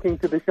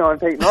syncing to the Sean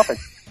Payton offense.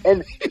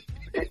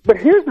 But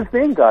here's the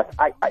thing, Gus.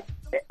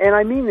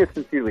 I mean this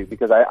sincerely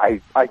because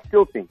I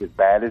still think as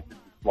bad as this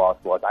loss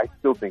was, I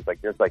still think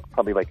like there's like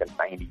probably like a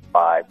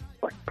 95%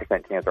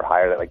 chance or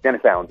higher that like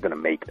Dennis Allen's going to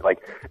make it.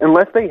 Like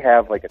unless they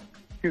have like a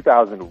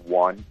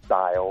 2001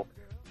 style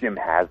Jim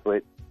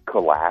Haslett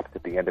collapse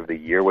at the end of the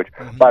year, which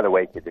by the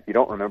way, kids, if you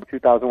don't remember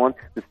 2001,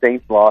 the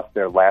Saints lost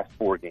their last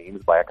 4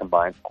 games by a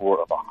combined score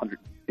of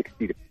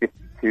 160 to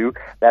 52.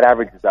 That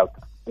averages out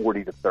to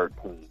 40 to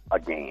 13 a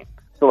game.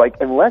 So like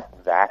unless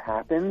that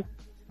happens,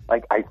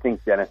 like I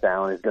think Dennis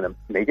Allen is going to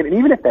make it. And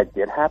even if that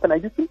did happen, I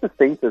just think the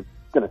Saints are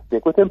going to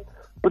stick with him.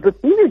 But the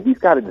thing that he's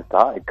got to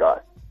decide,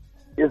 Gus,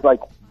 is like,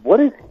 what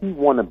does he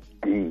want to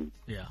be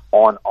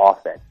on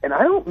offense? And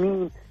I don't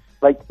mean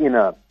like in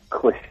a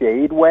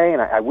cliched way,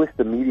 and I wish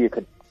the media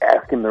could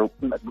ask him the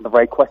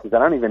right questions. I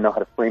don't even know how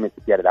to frame it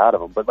to get it out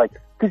of him. But like,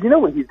 because you know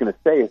what he's going to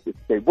say is to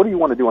say, what do you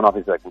want to do on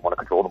offense? He's like, we want to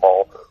control the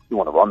ball. We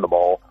want to run the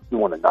ball. We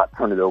want to not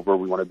turn it over.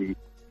 We want to be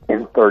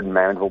in third and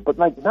manageable. But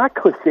like, not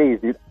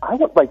cliches, dude. I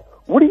want like,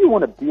 what do you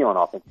want to be on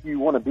offense? Do you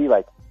want to be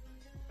like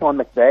Sean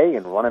McVay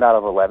and run it out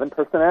of 11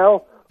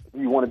 personnel?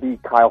 Do you want to be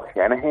Kyle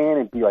Shanahan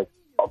and be like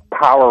a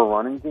power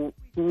running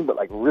team, but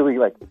like really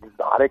like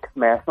exotic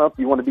smash mouth?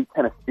 Do you want to be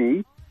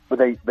Tennessee,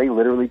 where they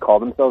literally call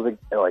themselves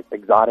like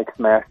exotic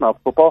smash mouth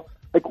football?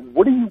 Like,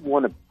 what do you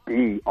want to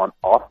be on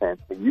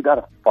offense? And you got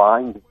to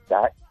find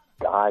that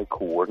guy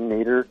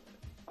coordinator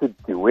to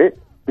do it,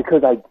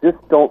 because I just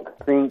don't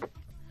think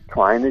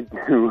trying to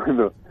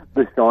do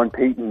the Sean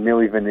Payton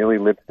Milli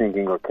Vanilli lip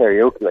syncing or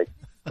karaoke, like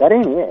that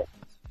ain't it.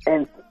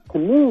 And to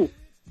me,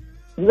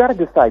 you got to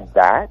decide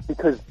that,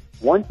 because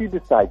once you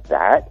decide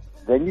that,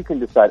 then you can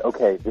decide,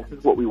 okay, this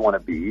is what we want to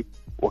be.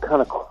 What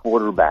kind of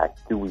quarterback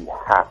do we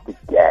have to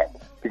get?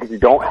 Because you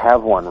don't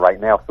have one right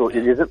now. So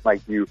it isn't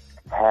like you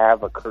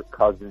have a Kirk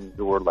Cousins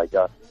or like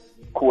a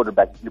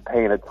quarterback that you're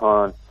paying a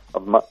ton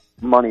of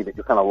money that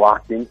you're kind of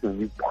locked into, and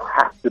you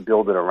have to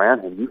build it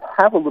around him. You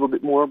have a little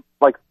bit more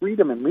like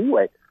freedom and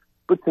leeway.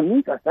 But to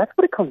me, that's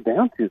what it comes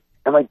down to.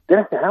 And like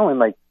Dennis Allen,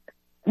 like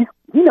he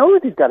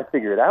knows he's got to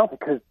figure it out,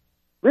 because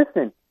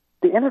listen,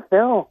 the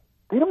NFL,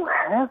 they don't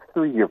have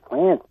 3-year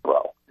plans,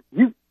 bro.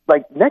 You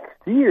like next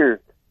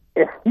year,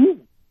 if he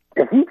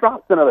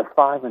drops another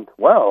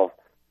 5-12,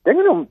 they're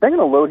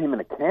gonna load him in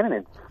a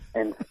cannon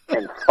and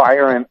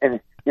fire him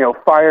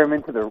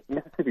into the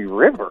Mississippi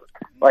River.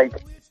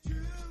 Like,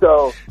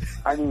 so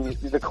I mean,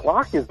 the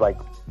clock is like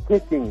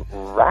ticking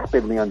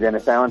rapidly on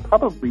Dennis Allen,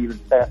 probably even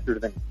faster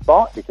than he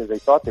thought, because they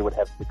thought they would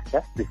have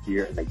success this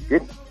year and they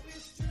didn't.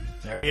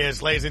 There he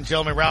is, ladies and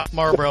gentlemen, Ralph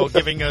Marlboro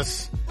giving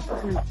us,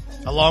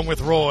 along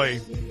with Roy,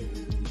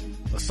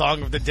 the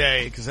song of the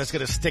day, because that's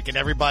going to stick in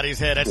everybody's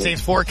head. That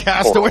Saints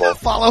forecaster with a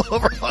follow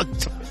over on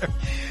Twitter.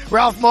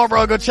 Ralph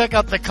Marlboro, go check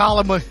out the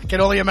column. I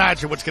can only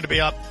imagine what's going to be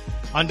up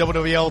on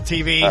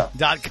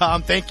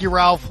WWLTV.com. Thank you,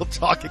 Ralph. We'll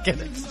talk again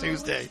next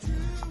Tuesday.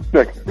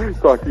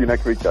 Talk to you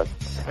next week, guys.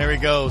 There he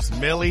goes,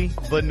 Milli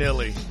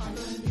Vanilli.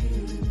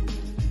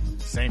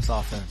 Saints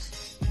offense.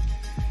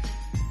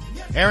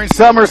 Aaron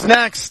Summers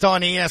next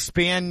on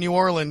ESPN New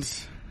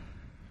Orleans.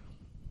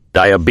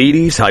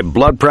 Diabetes, high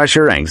blood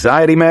pressure,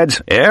 anxiety meds,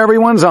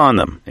 everyone's on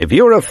them. If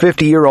you're a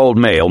 50-year-old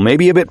male,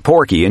 maybe a bit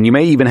porky, and you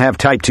may even have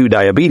type 2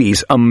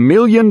 diabetes, $1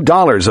 million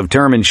of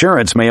term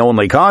insurance may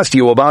only cost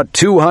you about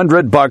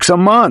 $200 a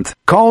month.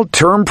 Call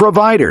Term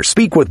Provider.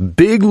 Speak with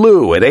Big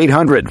Lou at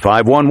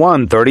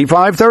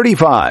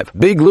 800-511-3535.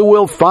 Big Lou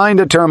will find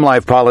a term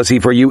life policy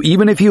for you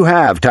even if you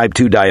have type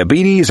 2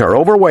 diabetes, are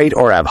overweight,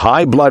 or have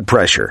high blood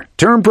pressure.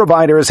 Term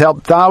Provider has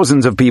helped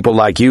thousands of people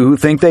like you who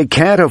think they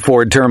can't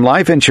afford term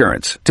life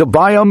insurance. To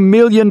buy $1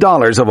 million of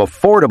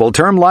affordable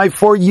term life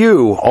for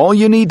you, all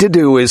you need to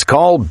do is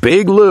call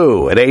Big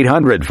Lou at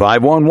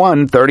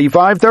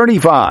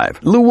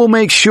 800-511-3535. Lou will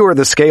make sure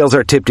the scales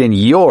are tipped in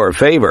your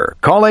favor.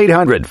 Call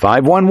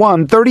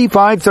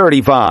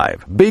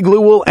 800-511-3535. Big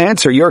Lou will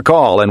answer your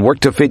call and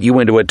work to fit you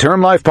into a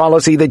term life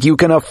policy that you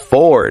can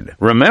afford.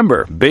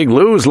 Remember, Big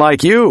Lou's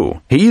like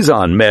you. He's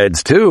on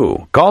meds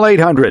too. Call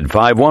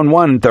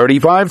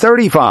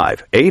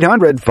 800-511-3535.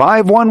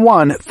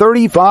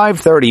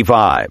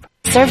 800-511-3535.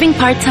 Serving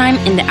part-time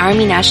in the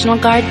Army National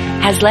Guard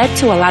has led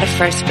to a lot of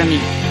firsts for me.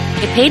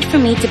 It paid for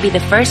me to be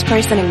the first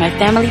person in my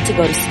family to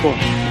go to school.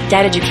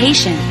 That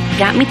education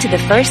got me to the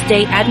first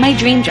day at my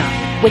dream job,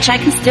 which I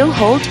can still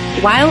hold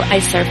while I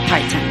serve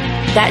part-time.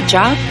 That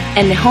job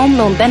and the home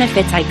loan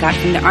benefits I got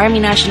from the Army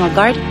National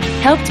Guard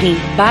helped me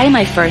buy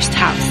my first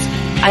house.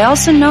 I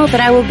also know that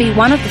I will be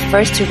one of the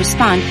first to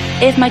respond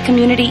if my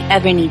community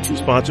ever needs me.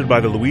 Sponsored by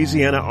the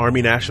Louisiana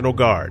Army National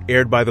Guard.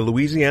 Aired by the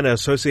Louisiana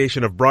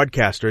Association of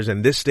Broadcasters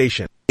and this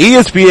station.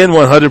 ESPN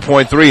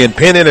 100.3 and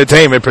Penn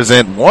Entertainment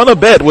present Wanna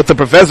Bet with the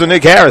Professor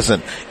Nick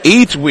Harrison.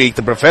 Each week,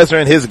 the professor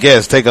and his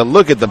guests take a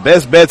look at the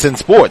best bets in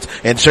sports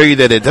and show you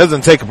that it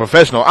doesn't take a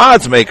professional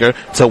odds maker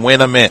to win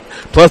a mint.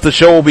 Plus, the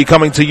show will be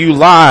coming to you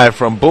live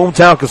from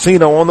Boomtown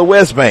Casino on the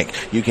West Bank.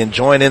 You can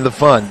join in the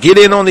fun, get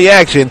in on the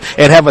action,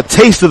 and have a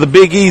taste of the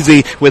Big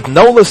Easy with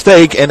Nola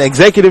Steak and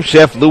executive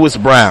chef Louis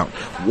Brown.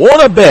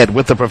 Wanna Bet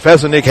with the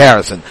Professor Nick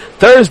Harrison.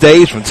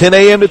 Thursdays from 10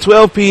 a.m. to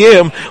 12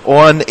 p.m.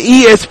 on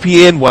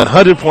ESPN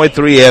 100.3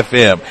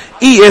 FM.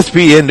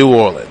 ESPN New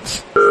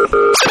Orleans.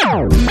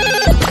 Can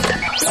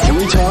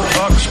we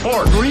talk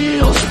sports?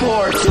 Real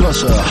sports. Give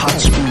us a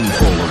hot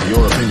spoonful of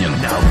your opinion.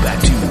 Now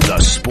back to the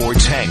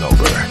Sports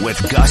Hangover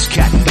with Gus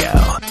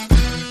Kattengell.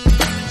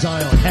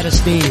 Zion, head of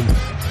steam.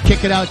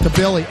 Kick it out to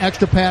Billy.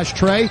 Extra pass,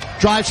 Trey.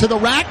 Drives to the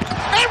rack.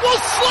 And will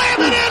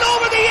slam it in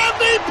over the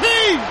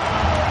MVP.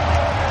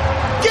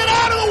 Get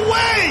out of the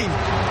way.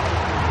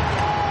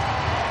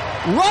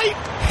 Right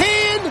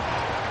hand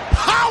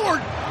power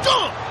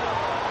dunk.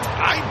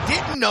 I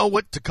didn't know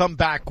what to come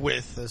back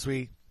with as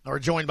we are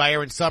joined by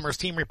Aaron Summers,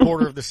 team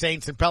reporter of the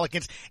Saints and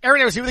Pelicans.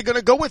 Aaron, I was either going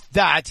to go with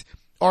that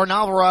or an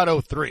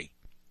Alvarado 3.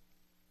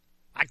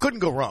 I couldn't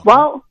go wrong.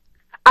 Well,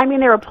 I mean,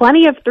 there were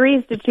plenty of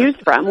threes to choose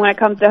from when it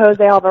comes to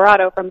Jose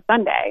Alvarado from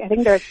Sunday. I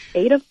think there's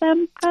 8 of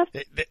them.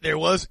 There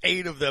was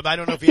 8 of them. I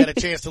don't know if you had a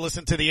chance to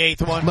listen to the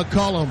 8th one.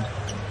 McCollum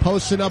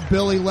posting up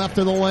Billy left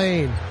of the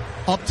lane.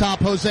 Up top,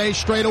 Jose,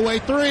 straightaway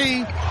 3. Number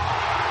 8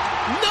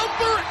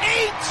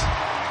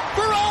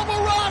 for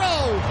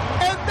Alvarado.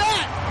 And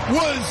that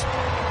was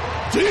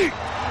deep.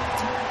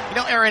 You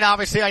know, Aaron,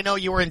 obviously I know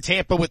you were in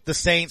Tampa with the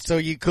Saints, so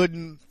you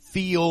couldn't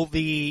feel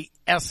the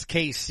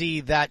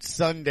SKC that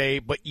Sunday,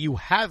 but you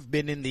have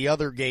been in the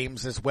other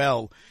games as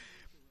well.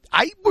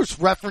 I was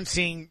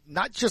referencing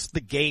not just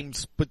the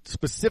games, but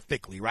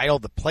specifically, right, all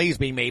the plays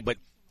being made, but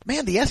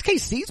man, the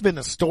SKC's been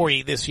a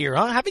story this year,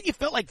 huh? Haven't you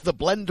felt like the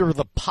blender,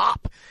 the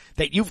pop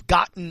that you've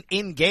gotten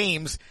in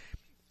games?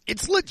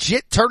 It's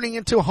legit turning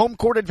into a home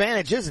court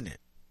advantage, isn't it?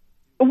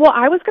 Well,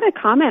 I was going to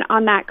comment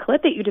on that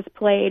clip that you just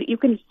played. You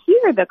can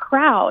hear the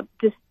crowd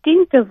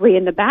distinctively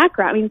in the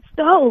background. I mean,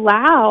 so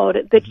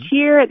loud. The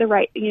cheer at the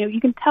right,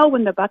 you can tell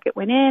when the bucket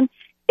went in.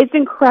 It's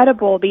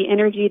incredible, the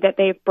energy that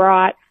they've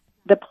brought.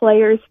 The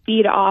players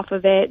feed off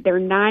of it. They're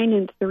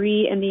 9-3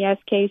 in the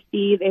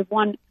SKC. They've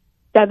won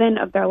 7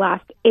 of their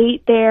last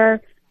 8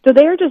 there. So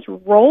they're just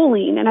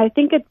rolling, and I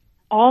think it's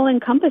all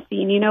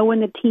encompassing.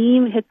 When the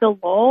team hits a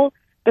lull,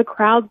 the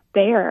crowd's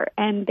there,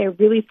 and they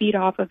really feed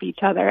off of each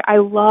other. I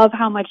love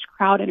how much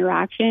crowd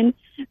interaction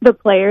the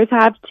players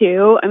have,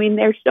 too. I mean,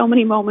 there's so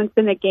many moments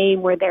in the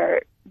game where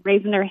they're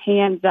raising their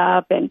hands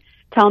up and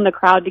telling the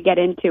crowd to get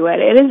into it.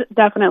 It is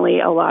definitely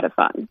a lot of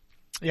fun.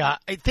 Yeah,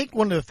 I think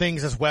one of the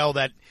things as well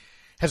that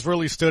has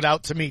really stood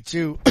out to me,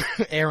 too,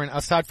 Aaron,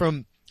 aside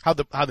from how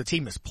the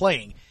team is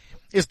playing,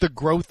 is the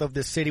growth of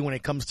this city when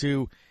it comes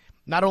to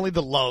not only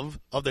the love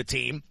of the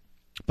team,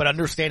 but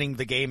understanding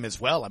the game as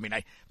well. I mean,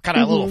 I kind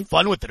of had a little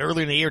fun with it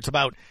early in the year. It's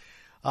about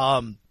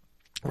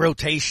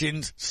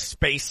rotations,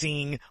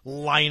 spacing,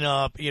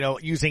 lineup,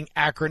 using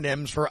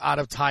acronyms for out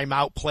of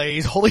timeout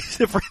plays, all these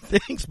different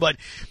things. But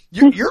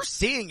you're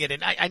seeing it,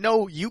 and I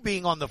know you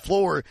being on the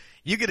floor,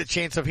 you get a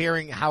chance of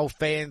hearing how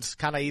fans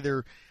kind of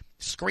either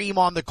scream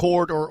on the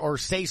court or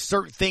say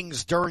certain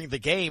things during the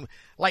game.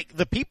 Like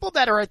the people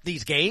that are at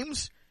these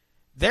games,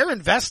 they're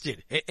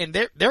invested, and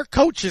they're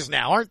coaches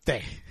now, aren't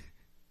they?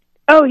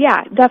 Oh,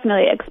 yeah,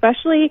 definitely,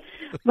 especially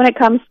when it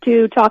comes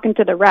to talking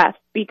to the refs,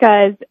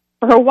 because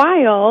for a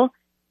while,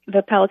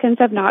 the Pelicans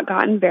have not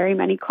gotten very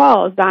many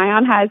calls.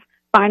 Zion has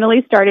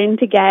finally started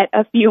to get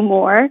a few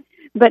more,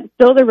 but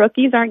still the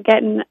rookies aren't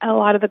getting a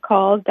lot of the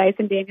calls.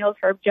 Dyson Daniels,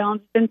 Herb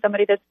Jones has been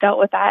somebody that's dealt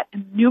with that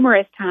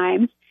numerous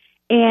times,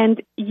 and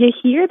you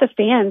hear the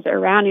fans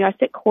around. I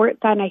sit courtside,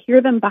 and I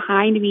hear them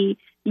behind me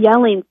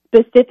yelling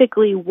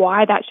specifically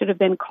why that should have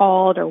been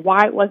called or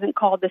why it wasn't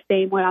called the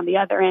same way on the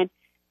other end,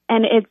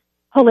 and it's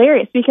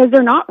hilarious because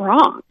they're not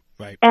wrong.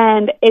 Right.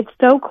 And it's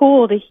so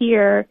cool to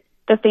hear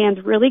the fans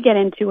really get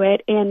into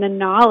it, and the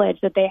knowledge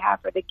that they have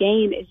for the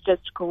game is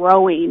just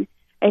growing.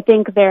 I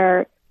think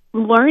they're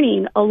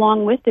learning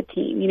along with the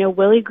team.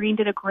 Willie Green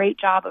did a great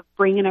job of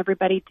bringing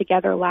everybody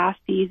together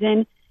last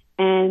season,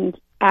 and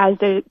as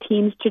the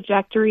team's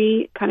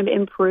trajectory kind of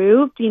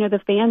improved, the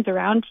fans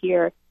around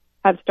here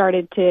have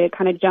started to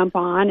kind of jump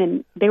on,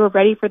 and they were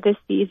ready for this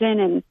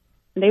season, and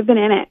they've been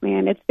in it,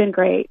 man. It's been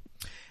great.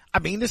 I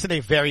mean this in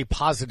a very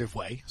positive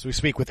way. So we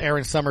speak with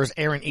Aaron Summers,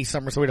 Aaron E.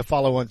 Summers, the way to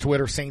follow on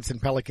Twitter, Saints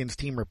and Pelicans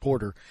team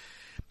reporter.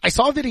 I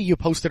saw a video you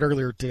posted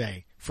earlier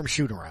today from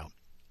Shoot Around.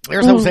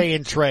 There's Jose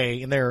and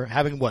Trey, and they're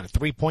having, a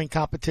 3-point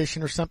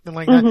competition or something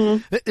like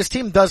that? This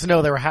team does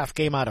know they're a half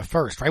game out of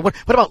first, right? What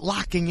about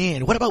locking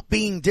in? What about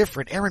being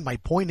different? Aaron, my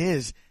point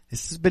is,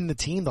 this has been the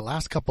team the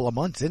last couple of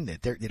months, isn't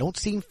it? They don't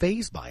seem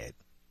fazed by it.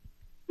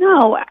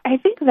 No, I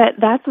think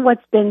that's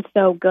what's been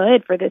so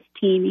good for this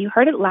team. You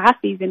heard it last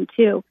season,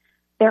 too.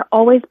 They're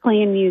always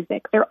playing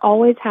music. They're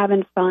always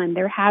having fun.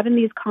 They're having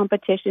these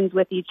competitions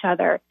with each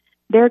other.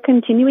 They're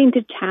continuing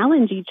to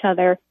challenge each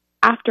other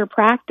after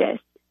practice.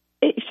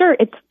 Sure,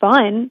 it's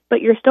fun,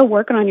 but you're still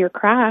working on your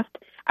craft.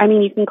 I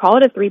mean, you can call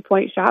it a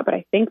 3-point shot, but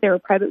I think they were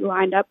probably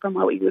lined up from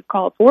what we would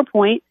call a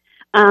 4-point.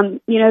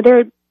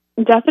 They're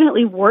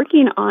definitely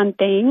working on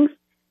things.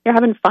 They're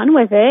having fun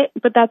with it,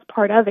 but that's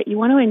part of it. You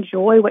want to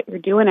enjoy what you're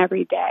doing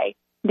every day.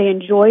 They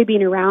enjoy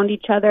being around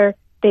each other.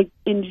 They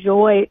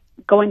enjoy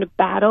going to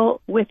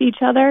battle with each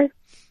other.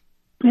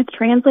 It's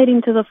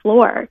translating to the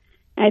floor.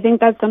 And I think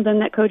that's something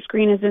that Coach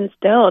Green has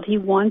instilled. He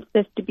wants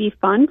this to be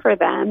fun for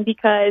them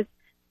because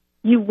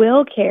you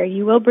will care.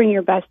 You will bring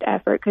your best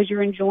effort because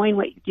you're enjoying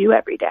what you do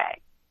every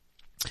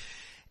day.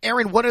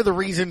 Aaron, one of the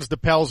reasons the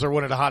Pels are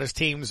one of the hottest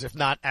teams, if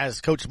not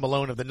as Coach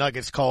Malone of the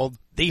Nuggets called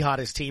the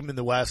hottest team in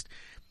the West,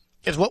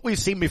 is what we've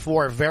seen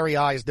before, very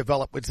eyes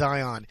develop with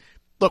Zion.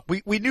 Look,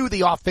 we knew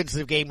the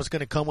offensive game was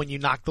going to come when you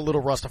knocked the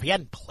little rust off. He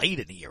hadn't played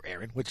in a year,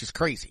 Aaron, which is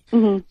crazy.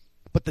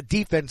 But the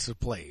defensive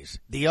plays,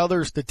 the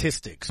other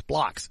statistics,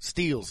 blocks,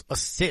 steals,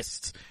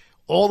 assists,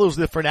 all those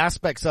different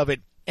aspects of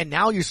it. And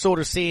now you're sort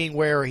of seeing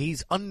where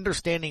he's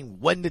understanding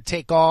when to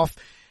take off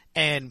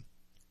and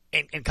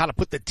kind of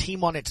put the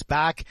team on its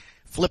back,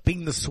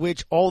 flipping the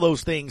switch, all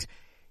those things.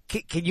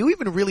 Can you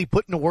even really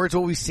put into words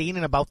what we've seen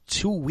in about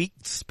 2-week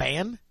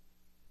span?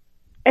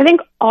 I think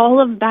all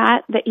of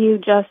that you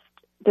just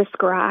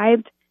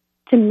described,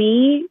 to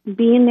me,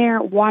 being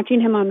there, watching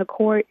him on the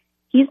court,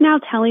 he's now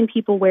telling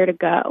people where to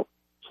go.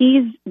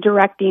 He's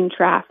directing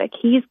traffic.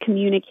 He's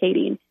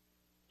communicating.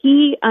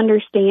 He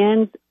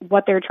understands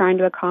what they're trying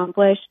to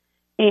accomplish,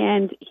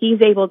 and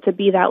he's able to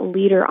be that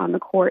leader on the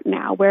court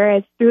now,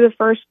 whereas through the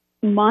first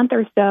month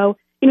or so,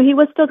 he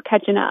was still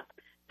catching up.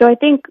 So I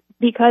think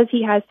because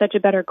he has such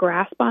a better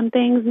grasp on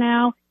things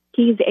now,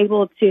 he's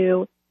able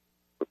to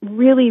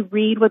really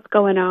read what's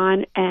going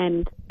on,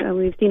 and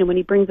we've seen him when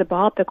he brings the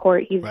ball up the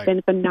court. He's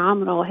been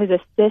phenomenal. His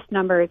assist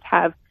numbers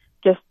have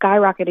just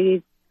skyrocketed.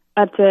 He's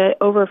up to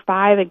over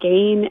 5 a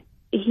game.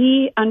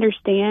 He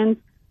understands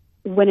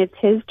when it's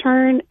his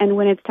turn and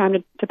when it's time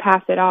to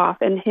pass it off,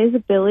 and his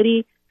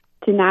ability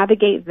to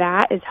navigate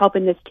that is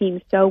helping this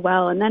team so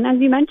well. And then, as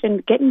you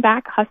mentioned, getting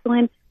back,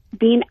 hustling,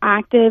 being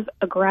active,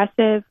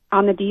 aggressive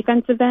on the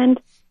defensive end,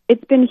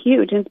 it's been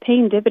huge, and it's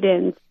paying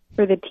dividends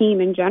for the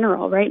team in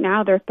general. Right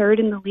now, they're third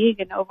in the league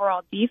in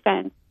overall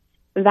defense.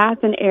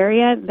 That's an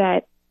area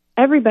that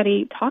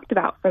everybody talked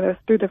about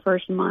through the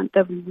first month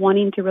of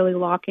wanting to really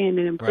lock in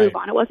and improve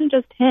on. It wasn't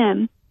just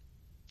him.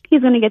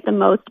 He's going to get the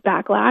most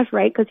backlash,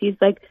 right, because he's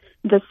like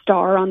the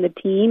star on the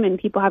team, and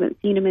people haven't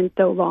seen him in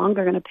so long.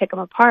 They're going to pick him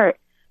apart.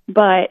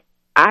 But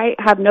I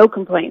have no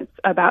complaints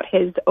about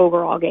his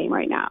overall game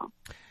right now.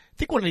 I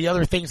think one of the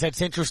other things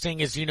that's interesting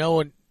is,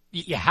 and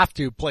you have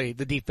to play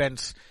the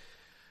defense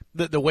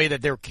the way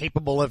that they're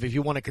capable of if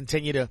you want to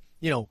continue to,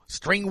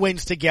 string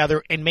wins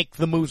together and make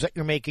the moves that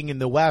you're making in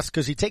the West.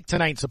 Because you take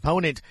tonight's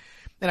opponent,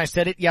 and I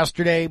said it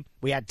yesterday.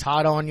 We had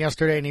Todd on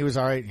yesterday, and he was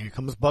all right. Here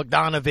comes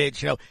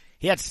Bogdanovich.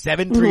 He had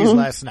 7 threes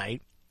last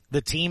night.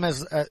 The team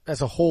as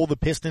a whole, the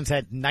Pistons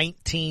had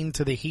 19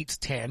 to the Heat's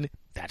 10.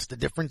 That's the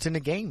difference in the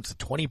game. It's a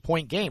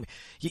 20-point game.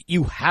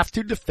 You have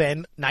to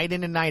defend night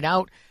in and night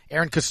out,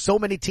 Aaron, because so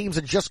many teams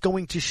are just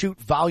going to shoot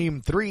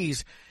volume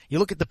threes. You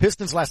look at the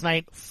Pistons last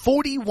night,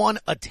 41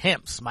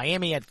 attempts.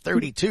 Miami had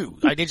 32.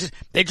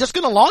 They're just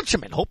going to launch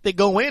them and hope they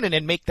go in and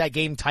then make that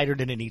game tighter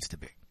than it needs to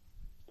be.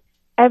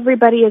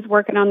 Everybody is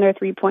working on their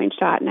three-point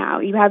shot now.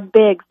 You have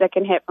bigs that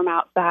can hit from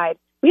outside.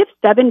 We have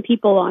 7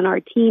 people on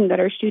our team that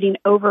are shooting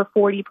over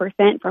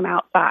 40% from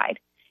outside.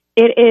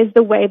 It is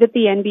the way that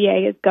the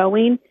NBA is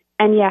going,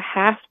 and you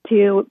have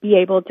to be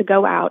able to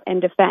go out and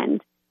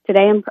defend.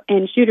 Today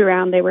in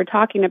shoot-around, they were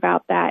talking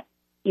about that,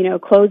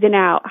 closing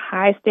out,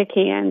 high stick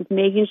hands,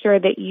 making sure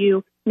that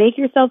you make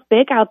yourself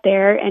big out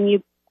there and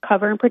you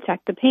cover and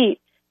protect the paint.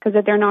 Because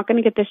if they're not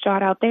going to get the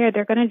shot out there,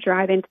 they're going to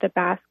drive into the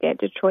basket.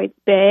 Detroit's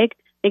big.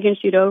 They can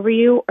shoot over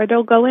you, or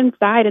they'll go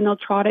inside and they'll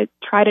try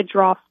to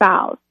draw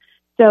fouls.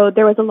 So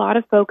there was a lot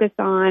of focus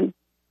on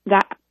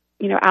that,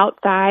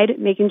 outside,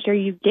 making sure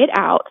you get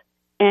out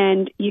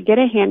and you get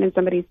a hand in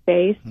somebody's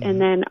face, and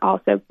then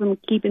also from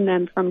keeping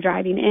them from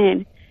driving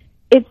in.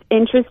 It's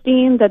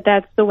interesting that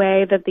that's the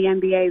way that the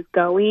NBA is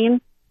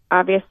going.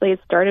 Obviously, it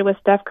started with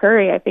Steph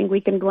Curry. I think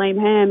we can blame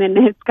him, and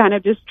it's kind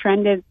of just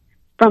trended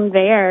from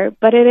there.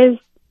 But it is,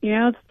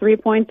 it's 3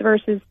 points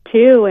versus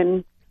 2,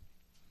 and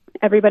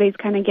everybody's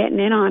kind of getting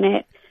in on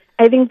it.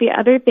 I think the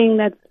other thing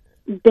that's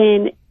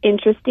been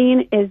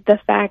interesting is the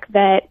fact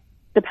that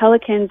the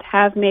Pelicans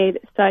have made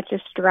such a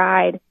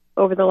stride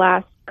over the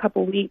last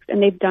couple weeks,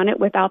 and they've done it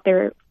without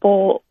their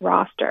full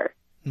roster.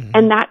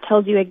 And that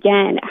tells you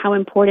again how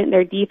important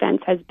their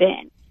defense has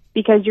been,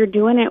 because you're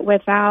doing it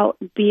without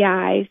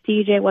BI.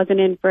 CJ wasn't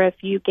in for a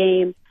few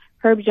games.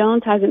 Herb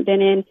Jones hasn't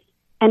been in.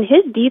 And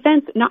his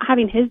defense, not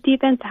having his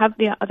defense have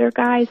the other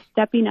guys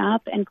stepping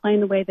up and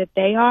playing the way that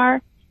they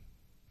are,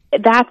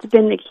 that's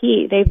been the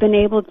key. They've been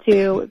able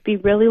to be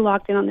really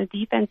locked in on the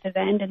defensive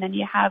end, and then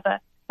you have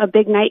a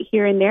big night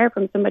here and there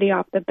from somebody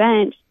off the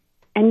bench,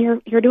 and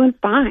you're doing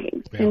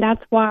fine. Yeah. And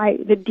that's why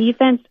the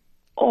defense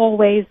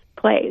always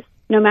plays,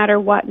 no matter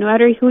what. No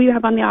matter who you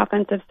have on the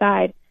offensive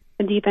side,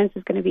 the defense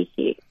is going to be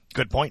key.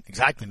 Good point.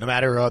 Exactly. No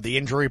matter the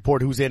injury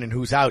report, who's in and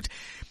who's out.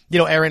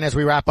 Aaron, as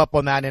we wrap up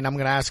on that, and I'm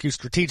going to ask you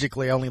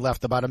strategically, I only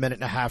left about a minute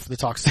and a half for the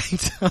talk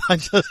Saints.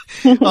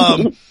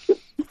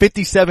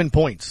 57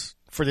 points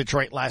for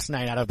Detroit last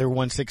night out of their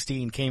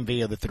 116 came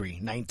via the 3.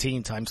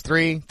 19 times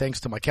 3,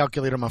 thanks to my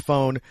calculator on my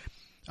phone.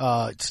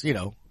 It's,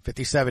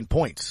 57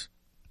 points.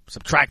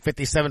 Subtract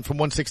 57 from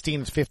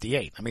 116 is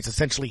 58. I mean, it's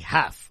essentially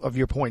half of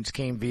your points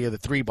came via the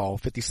 3 ball,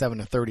 57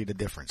 to 30 the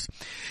difference.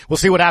 We'll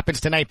see what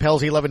happens tonight.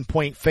 Pels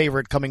 11-point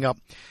favorite coming up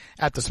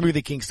at the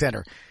Smoothie King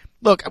Center.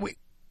 Look,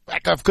 I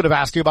could have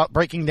asked you about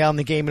breaking down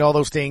the game and all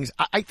those things.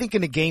 I think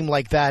in a game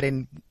like that,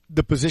 in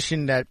the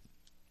position that,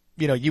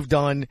 you've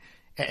done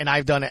and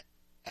I've done it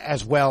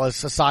as well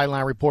as a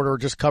sideline reporter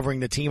just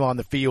covering the team on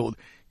the field,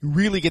 you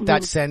really get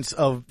that sense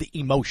of the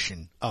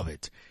emotion of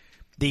it.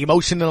 The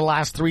emotion in the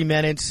last 3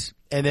 minutes,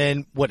 and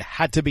then what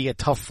had to be a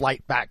tough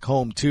flight back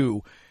home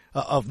too,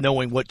 of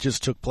knowing what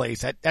just took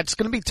place. That's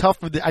going to be tough.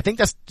 I think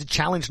that's the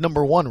challenge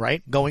number 1,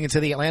 right? Going into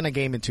the Atlanta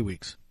game in 2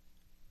 weeks.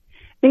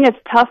 I think it's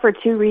tough for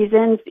 2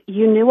 reasons.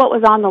 You knew what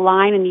was on the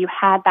line and you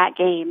had that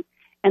game.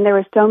 And there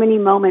were so many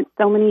moments,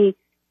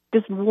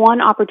 just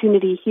one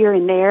opportunity here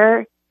and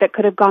there that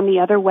could have gone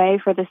the other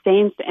way for the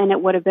Saints, and it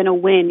would have been a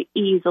win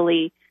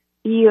easily.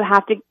 You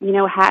have to,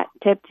 hat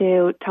tip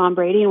to Tom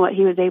Brady and what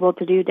he was able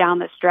to do down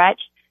the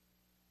stretch.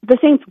 The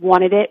Saints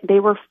wanted it. They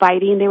were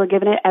fighting. They were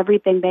giving it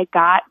everything they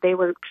got. They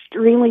were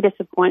extremely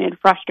disappointed,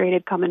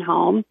 frustrated coming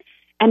home.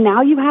 And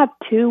now you have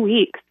 2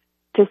 weeks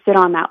to sit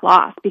on that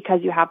loss because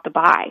you have to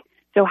bye.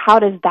 So how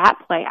does that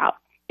play out?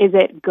 Is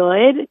it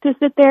good to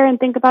sit there and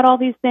think about all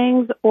these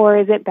things, or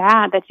is it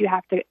bad that you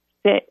have to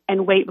sit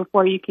and wait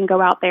before you can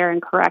go out there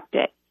and correct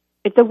it?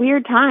 It's a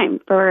weird time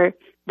for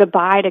the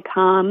bye to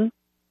come.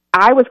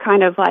 I was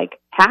kind of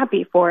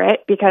happy for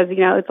it because,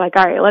 it's all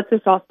right, let's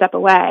just all step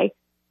away.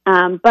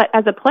 But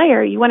as a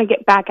player, you want to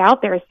get back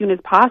out there as soon as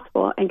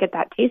possible and get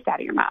that taste out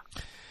of your mouth.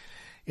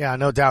 Yeah,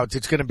 no doubt.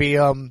 It's going to be,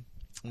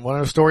 One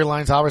of the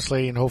storylines,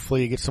 obviously, and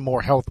hopefully you get some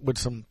more health with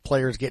some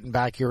players getting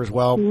back here as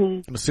well.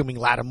 Mm-hmm. I'm assuming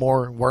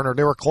Lattimore and Werner,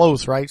 they were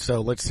close, right? So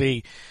let's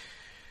see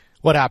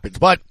what happens.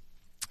 But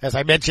as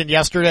I mentioned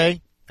yesterday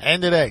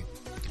and today,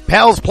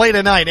 Pels play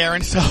tonight,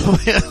 Aaron, so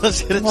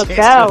let's get a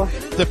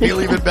chance to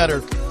feel even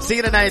better. See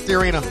you tonight at the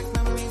arena.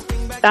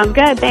 Sounds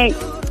good. Thanks.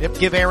 Yep,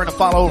 give Aaron a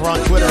follow over on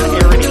Twitter,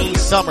 Aaron E.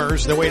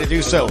 Summers, the way to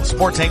do so.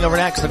 Sports Hangover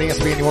next on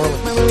ESPN New Orleans.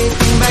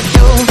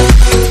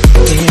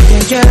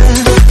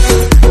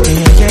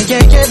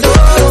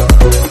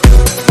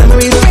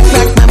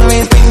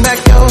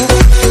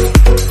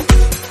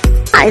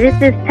 Hi, this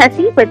is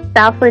Tessie with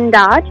Southland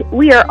Dodge.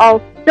 We are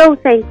all so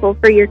thankful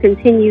for your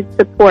continued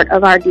support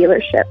of our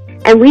dealership,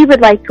 and we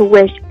would like to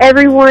wish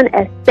everyone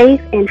a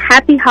safe and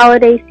happy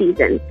holiday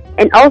season,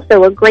 and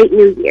also a great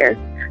new year.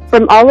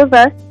 From all of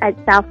us at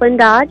Southland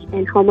Dodge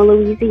in Houma,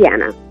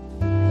 Louisiana.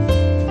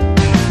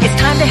 It's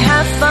time to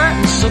have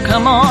fun, so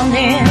come on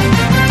in.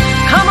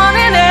 Come on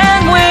in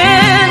and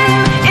win.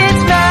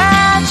 It's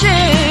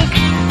magic.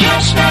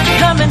 Cash magic.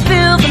 Come and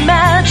feel the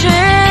magic.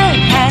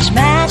 Cash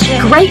magic.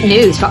 Great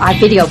news for our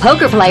video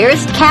poker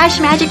players. Cash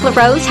Magic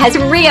LaRose has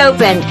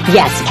reopened.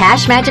 Yes,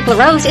 Cash Magic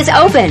LaRose is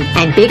open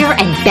and bigger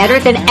and better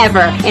than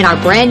ever in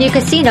our brand new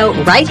casino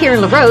right here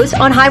in LaRose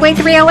on Highway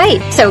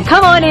 308. So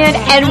come on in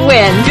and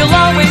win. You'll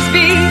always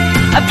be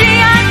a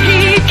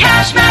VIP.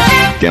 Cash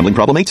Magic. Gambling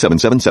problem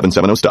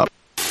 877-770 stop.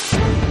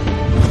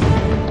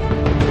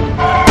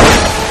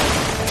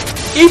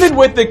 Even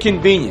with the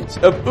convenience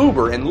of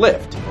Uber and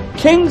Lyft,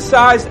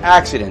 king-sized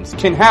accidents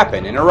can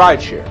happen in a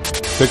rideshare.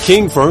 The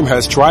King Firm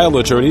has trial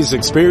attorneys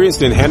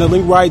experienced in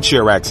handling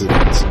rideshare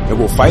accidents and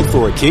will fight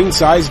for a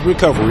king-sized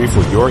recovery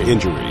for your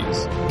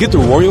injuries. Get the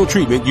royal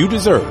treatment you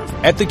deserve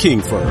at the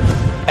King Firm.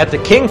 At the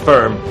King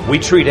Firm, we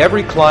treat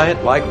every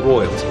client like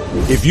royalty.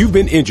 If you've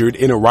been injured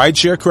in a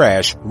rideshare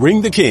crash,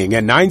 ring the King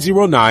at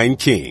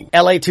 909-KING.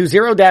 LA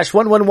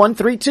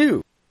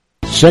 20-11132.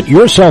 Set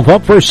yourself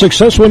up for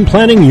success when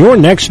planning your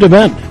next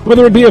event.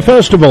 Whether it be a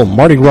festival,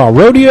 Mardi Gras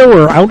rodeo,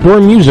 or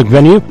outdoor music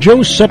venue,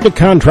 Joe's Septic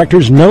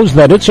Contractors knows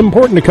that it's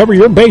important to cover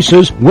your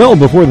bases well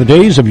before the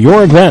days of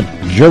your event.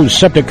 Joe's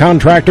Septic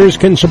Contractors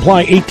can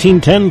supply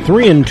 1810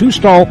 3- and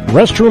 2-stall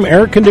restroom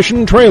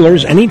air-conditioned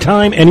trailers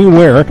anytime,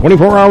 anywhere,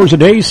 24 hours a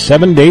day,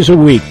 7 days a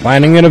week.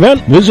 Planning an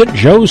event? Visit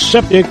Joe's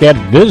Septic at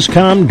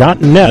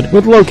bizcom.net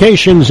with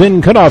locations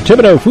in Cutoff,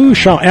 Thibodaux,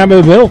 Fourchon,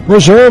 Abbeville,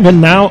 Reserve,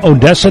 and now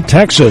Odessa,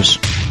 Texas.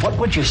 What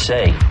would you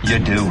say you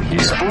do here?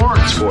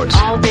 Sports.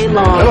 All day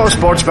long. Hello,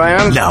 sports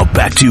fans. Now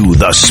back to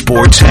the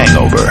Sports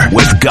Hangover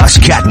with Gus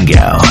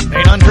Kattengell.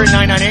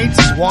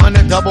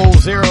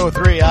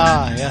 800-998-1003.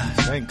 Yeah.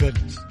 Thank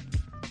goodness.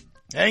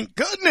 Thank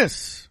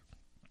goodness.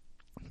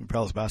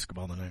 Pels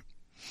basketball tonight.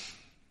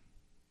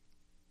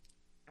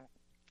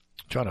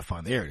 Trying to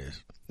find, there it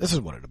is. This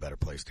is one of the better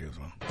plays too as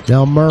well.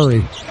 Now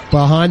Murray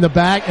behind the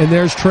back, and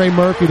there's Trey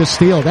Murphy to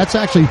steal. That's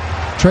actually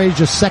Trey's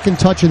just second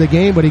touch of the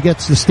game, but he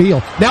gets the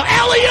steal. Now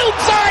alley-oop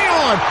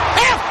Zion!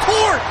 Half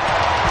court!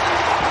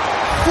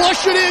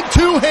 Flush it in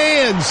 2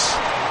 hands.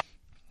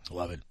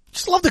 Love it.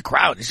 Just love the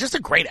crowd. It's just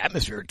a great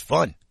atmosphere. It's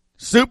fun.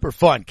 Super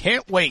fun.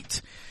 Can't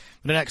wait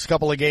for the next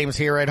couple of games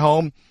here at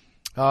home.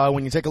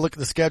 When you take a look at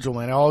the schedule,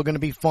 man, they're all going to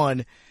be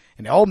fun,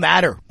 and they all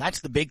matter.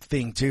 That's the big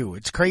thing too.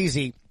 It's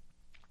crazy.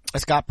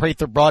 Scott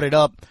Prather brought it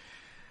up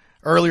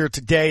earlier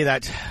today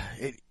that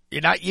you're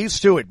not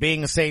used to it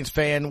being a Saints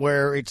fan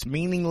where it's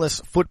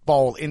meaningless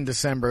football in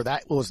December.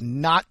 That was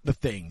not the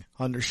thing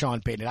under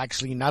Sean Payton. It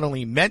actually not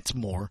only meant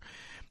more,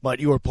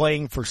 but you were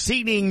playing for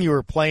seeding, you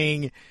were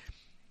playing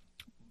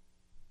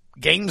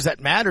games that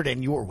mattered,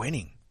 and you were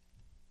winning.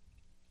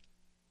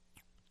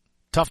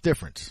 Tough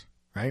difference,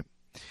 right?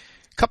 A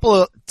couple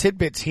of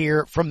tidbits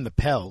here from the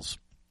Pels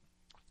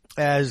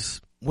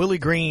as Willie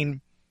Green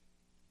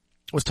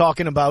was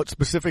talking about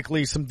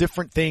specifically some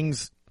different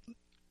things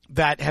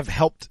that have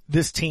helped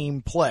this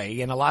team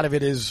play. And a lot of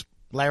it is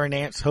Larry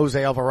Nance,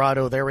 Jose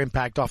Alvarado, their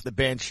impact off the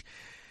bench,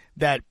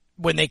 that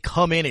when they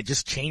come in, it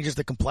just changes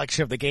the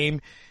complexion of the game.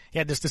 He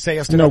had this to say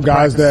yesterday.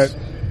 Guys that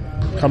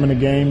come in the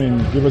game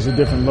and give us a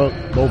different look.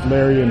 Both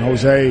Larry and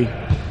Jose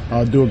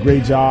do a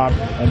great job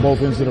on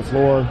both ends of the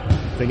floor.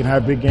 They can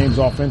have big games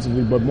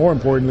offensively, but more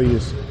importantly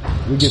is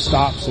we get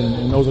stops,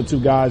 and those are two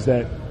guys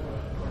that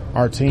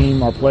our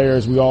team, our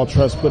players, we all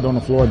trust put on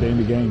the floor at the end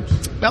of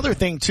games. Another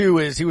thing, too,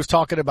 is he was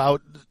talking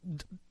about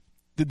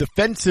the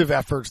defensive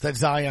efforts that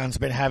Zion's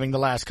been having the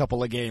last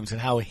couple of games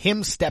and how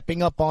him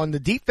stepping up on the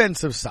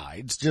defensive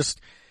sides just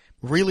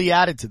really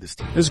added to this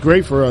team. It's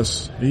great for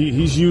us.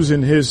 He's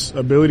using his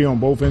ability on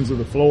both ends of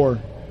the floor,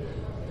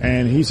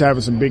 and he's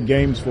having some big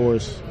games for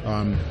us.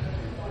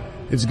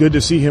 It's good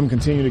to see him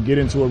continue to get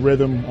into a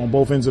rhythm on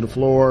both ends of the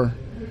floor.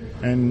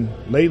 And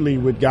lately,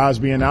 with guys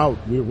being out,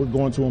 we're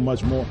going to him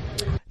much more.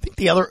 I think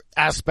the other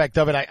aspect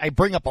of it, I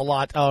bring up a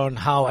lot on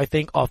how I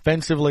think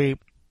offensively,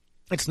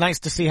 it's nice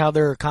to see how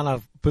they're kind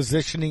of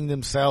positioning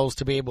themselves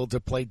to be able to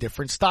play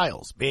different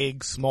styles.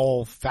 Big,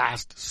 small,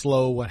 fast,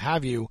 slow, what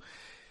have you.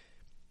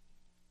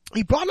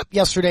 He brought up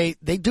yesterday,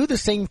 they do the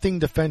same thing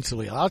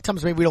defensively. A lot of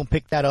times maybe we don't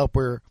pick that up.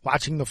 We're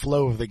watching the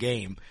flow of the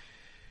game.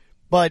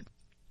 But,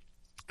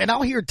 and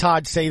I'll hear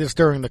Todd say this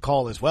during the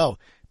call as well,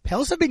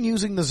 Pels have been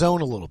using the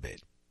zone a little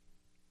bit.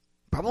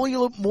 Probably a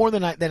little more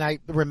than I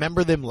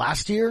remember them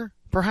last year,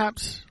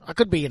 perhaps. I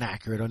could be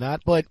inaccurate on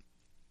that, but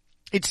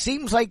it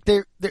seems like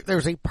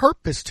there's a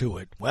purpose to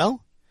it.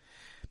 Well,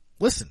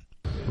 listen.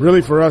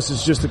 Really for us,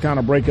 it's just to kind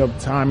of break up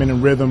timing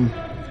and rhythm,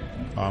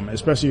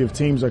 especially if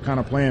teams are kind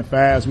of playing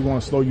fast. We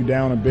want to slow you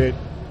down a bit,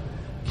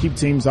 keep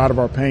teams out of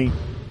our paint.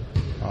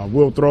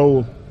 We'll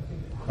throw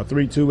a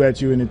 3-2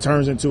 at you, and it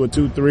turns into a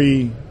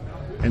 2-3,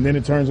 and then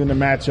it turns into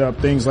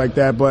matchup, things like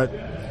that. But,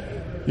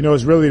 you know,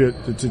 it's really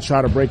to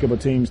try to break up a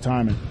team's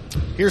timing.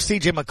 Here's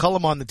C.J.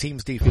 McCollum on the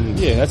team's defense.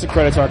 Yeah, that's a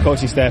credit to our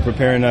coaching staff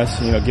preparing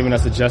us, you know, giving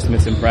us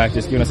adjustments in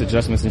practice, giving us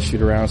adjustments in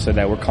shoot around so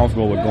that we're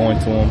comfortable with going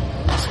to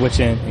them,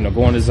 switching, you know,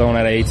 going to zone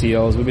out of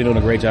ATOs. We've been doing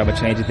a great job of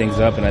changing things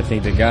up, and I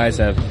think the guys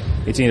have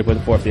continued to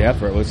put forth the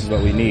effort, which is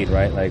what we need,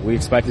 right? Like, we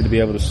expected to be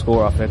able to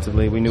score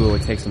offensively. We knew it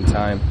would take some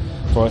time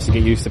for us to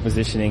get used to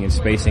positioning and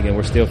spacing, and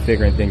we're still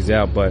figuring things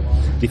out. But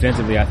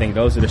defensively, I think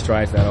those are the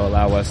strides that will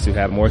allow us to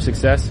have more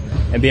success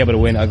and be able to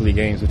win ugly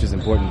games, which is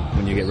important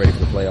when you get ready for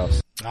the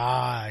playoffs.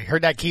 I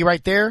heard that key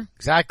right there.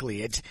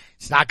 Exactly. It's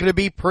not going to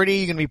be pretty.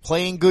 You're going to be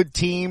playing good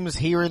teams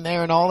here and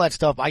there and all that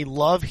stuff. I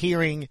love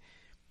hearing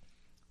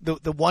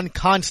the one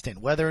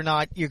constant, whether or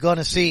not you're going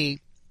to see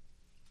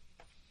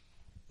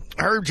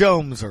Herb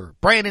Jones or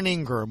Brandon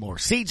Ingram or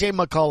C.J.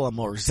 McCollum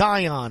or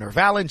Zion or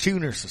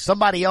Valanciunas or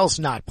somebody else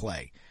not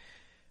play.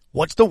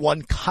 What's the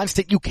one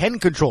constant you can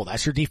control?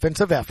 That's your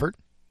defensive effort.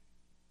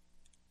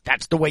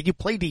 That's the way you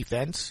play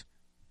defense.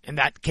 And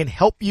that can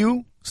help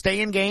you stay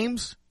in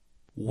games,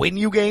 win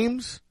you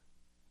games,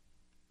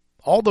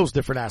 all those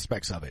different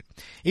aspects of it.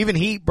 Even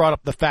he brought up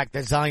the fact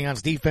that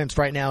Zion's defense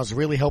right now is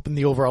really helping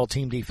the overall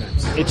team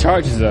defense. It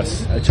charges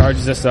us. It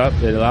charges us up.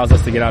 It allows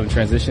us to get out and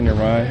transition and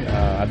run.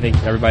 I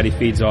think everybody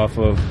feeds off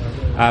of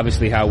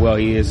obviously how well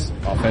he is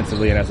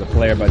offensively and as a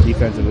player, but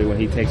defensively when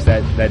he takes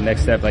that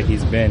next step like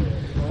he's been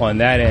on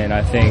that end,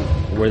 I think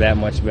we're that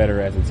much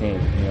better as a team.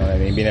 You know what I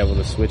mean? Being able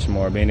to switch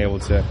more, being able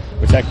to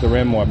protect the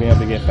rim more, being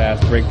able to get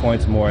fast break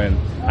points more, and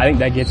I think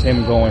that gets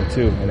him going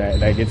too, and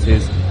that gets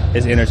his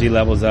energy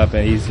levels up,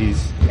 and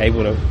he's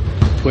able to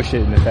push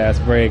it in the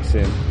fast breaks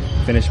and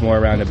finish more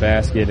around the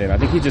basket, and I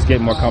think he's just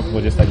getting more comfortable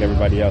just like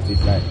everybody else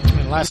each night.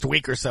 In the last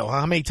week or so,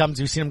 how many times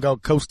have you seen him go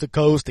coast to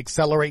coast,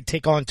 accelerate,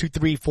 take on 2,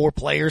 3, 4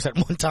 players at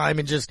one time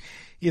and just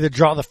either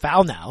draw the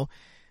foul now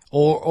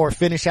or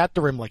finish at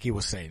the rim like he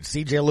was saying?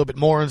 CJ a little bit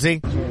more,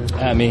 Z?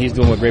 I mean, he's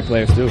doing what great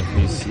players do.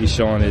 He's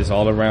showing his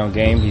all-around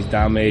game. He's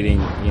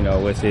dominating, you know,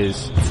 with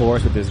his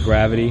force, with his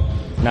gravity,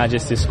 not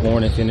just his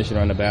scoring and finishing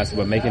on the basket,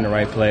 but making the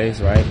right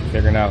plays, right?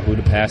 Figuring out who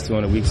to pass to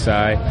on the weak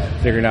side,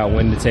 figuring out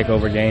when to take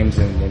over games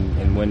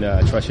and when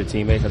to trust your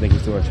teammates. I think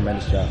he's doing a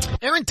tremendous job.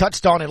 Aaron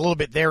touched on it a little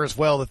bit there as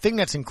well. The thing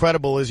that's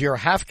incredible is you're a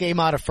half game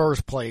out of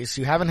first place.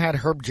 You haven't had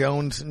Herb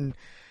Jones in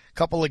a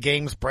couple of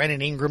games.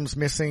 Brandon Ingram's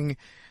missing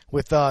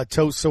with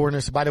toe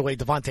soreness. By the way,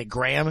 Devontae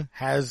Graham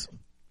has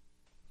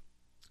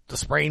the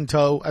sprained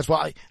toe as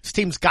well. This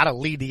team's got to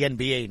lead the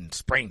NBA in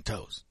sprained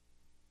toes.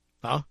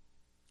 Huh?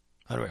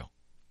 Unreal.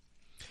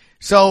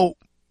 So,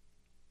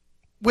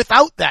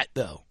 without that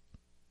though,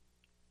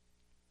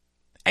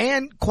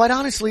 and quite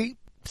honestly,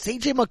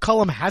 C.J.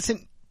 McCollum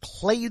hasn't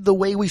played the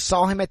way we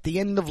saw him at the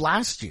end of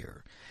last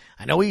year.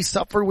 I know he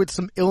suffered with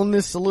some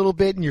illness a little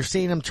bit, and you're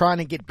seeing him trying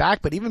to get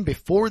back, but even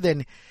before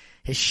then,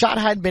 his shot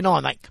hadn't been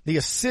on. Like, the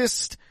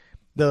assist,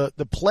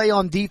 the play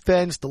on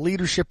defense, the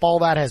leadership, all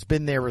that has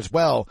been there as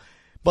well.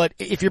 But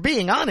if you're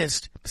being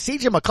honest,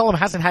 C.J. McCollum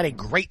hasn't had a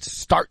great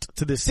start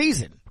to the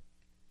season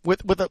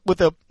with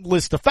a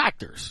list of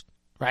factors,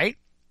 right?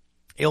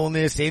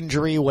 Illness,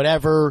 injury,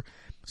 whatever,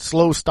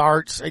 slow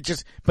starts.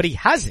 But he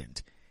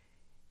hasn't.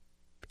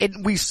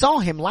 And we saw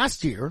him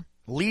last year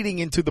leading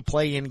into the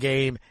play-in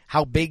game,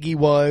 how big he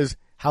was,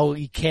 how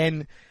he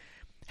can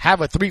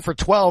have a 3 for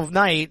 12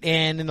 night,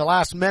 and in the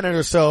last minute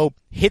or so,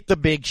 hit the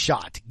big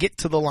shot, get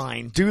to the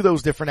line, do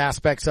those different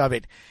aspects of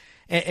it,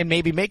 and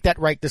maybe make that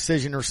right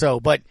decision or so.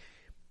 But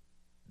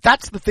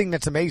that's the thing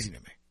that's amazing to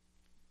me.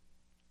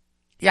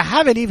 You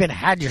haven't even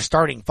had your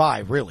starting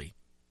 5, really.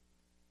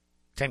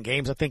 10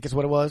 games, I think is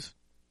what it was.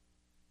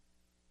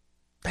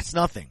 That's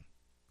nothing.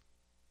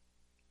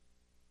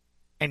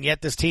 And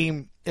yet this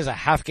team is a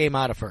half game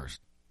out of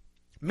first.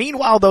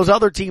 Meanwhile, those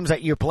other teams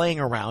that you're playing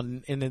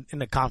around in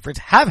the conference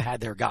have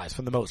had their guys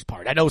for the most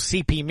part. I know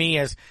CP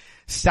has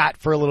sat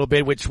for a little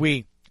bit, which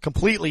we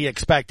completely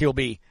expect he'll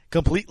be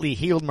completely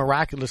healed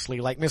miraculously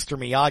like Mr.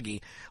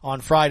 Miyagi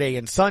on Friday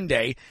and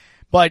Sunday.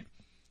 But,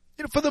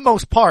 you know, for the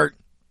most part,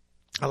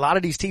 a lot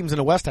of these teams in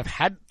the West have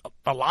had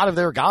a lot of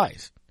their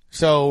guys.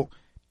 So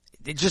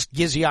it just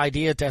gives you an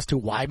idea as to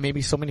why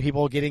maybe so many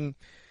people are getting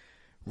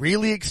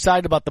really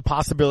excited about the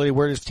possibility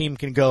where this team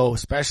can go,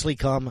 especially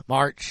come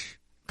March,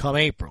 come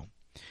April,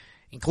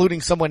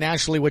 including someone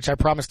nationally, which I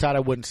promised Todd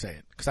I wouldn't say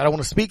it because I don't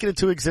want to speak it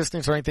into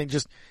existence or anything.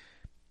 Just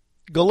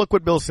go look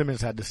what Bill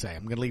Simmons had to say.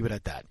 I'm going to leave it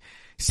at that.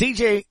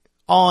 CJ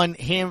on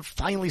him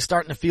finally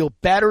starting to feel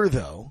better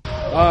though.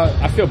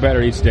 I feel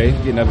better each day,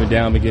 getting up and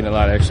down, but getting a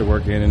lot of extra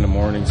work in the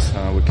mornings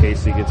with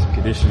Casey, get some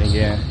conditioning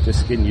in,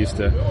 just getting used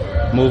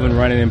to moving,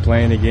 running, and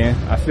playing again.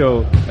 I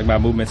feel like my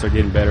movements are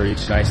getting better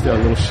each night. Still a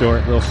little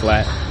short, a little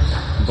flat,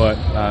 but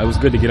it was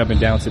good to get up and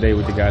down today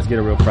with the guys, get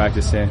a real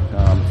practice in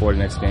before the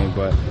next game.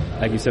 But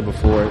like you said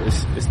before,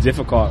 it's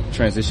difficult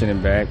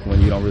transitioning back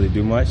when you don't really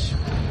do much.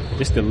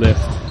 Just the lift.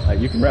 Like,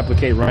 you can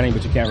replicate running,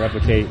 but you can't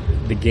replicate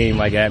the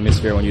game-like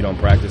atmosphere when you don't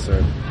practice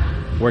or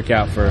work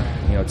out for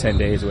 10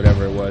 days or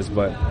whatever it was.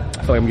 But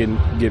I feel like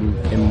I'm getting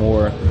in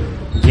more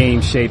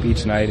game shape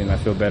each night, and I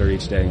feel better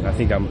each day. And I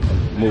think I'm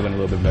moving a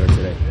little bit better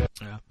today.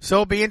 Yeah. So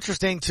it'll be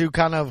interesting to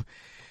kind of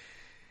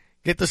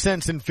get the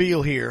sense and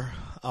feel here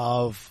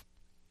of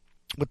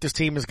what this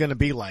team is going to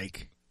be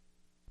like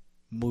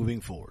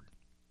moving forward.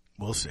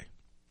 We'll see.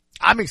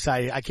 I'm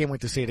excited. I can't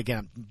wait to see it again.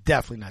 I'm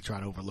definitely not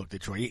trying to overlook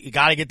Detroit. You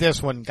got to get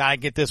this one. Got to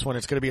get this one.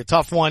 It's going to be a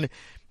tough one.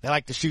 They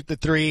like to shoot the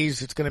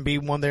threes. It's going to be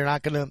one they're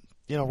not going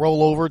to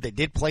roll over. They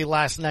did play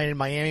last night in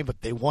Miami,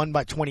 but they won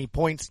by 20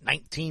 points,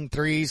 19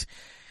 threes.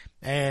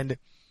 And,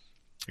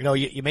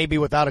 you may be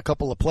without a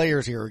couple of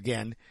players here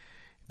again.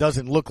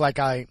 Doesn't look like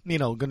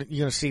you're going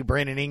to see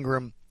Brandon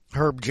Ingram,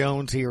 Herb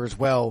Jones here as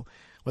well,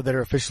 whether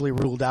they're officially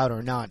ruled out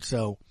or not.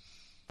 So,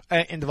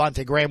 and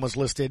Devontae Graham was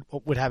listed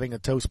with having a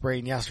toe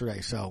sprain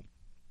yesterday. So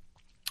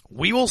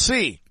we will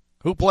see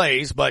who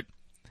plays, but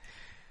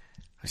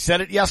I said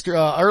it yesterday,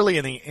 early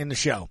in the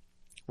show.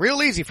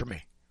 Real easy for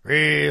me.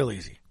 Real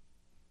easy.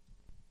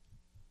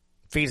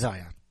 Feed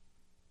Zion.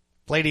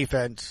 Play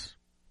defense.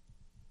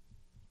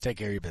 Take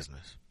care of your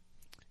business.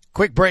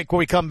 Quick break when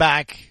we come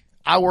back.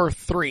 Hour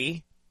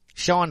 3.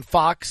 Sean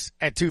Fox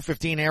at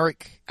 2:15.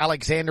 Eric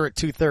Alexander at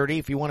 2:30.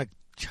 If you want to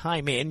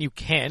chime in, you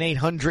can.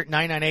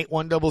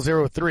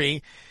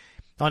 800-998-1003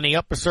 on the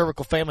Upper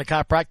Cervical Family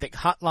Chiropractic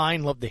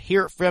Hotline. Love to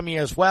hear it from you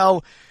as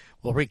well.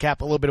 We'll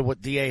recap a little bit of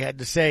what DA had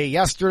to say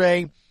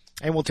yesterday,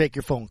 and we'll take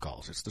your phone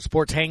calls. It's the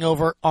Sports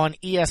Hangover on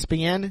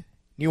ESPN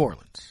New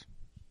Orleans.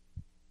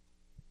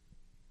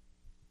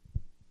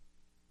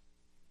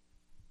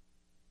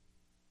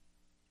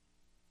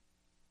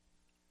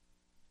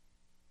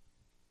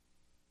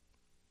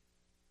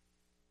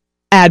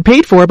 Ad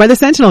paid for by the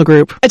Sentinel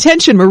Group.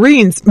 Attention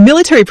Marines,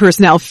 military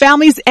personnel,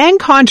 families, and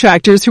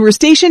contractors who were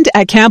stationed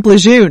at Camp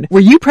Lejeune. Were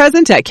you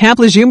present at Camp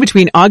Lejeune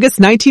between August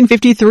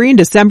 1953 and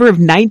December of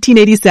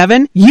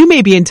 1987? You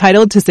may be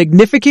entitled to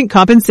significant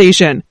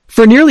compensation.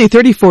 For nearly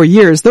 34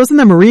 years, those in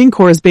the Marine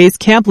Corps' base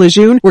Camp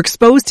Lejeune were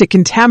exposed to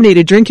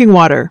contaminated drinking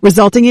water,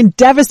 resulting in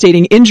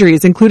devastating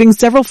injuries including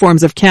several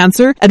forms of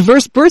cancer,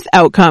 adverse birth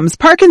outcomes,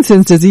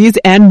 Parkinson's disease,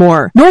 and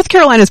more. North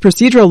Carolina's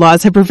procedural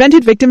laws have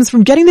prevented victims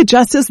from getting the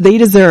justice they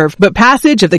deserve, but passage of the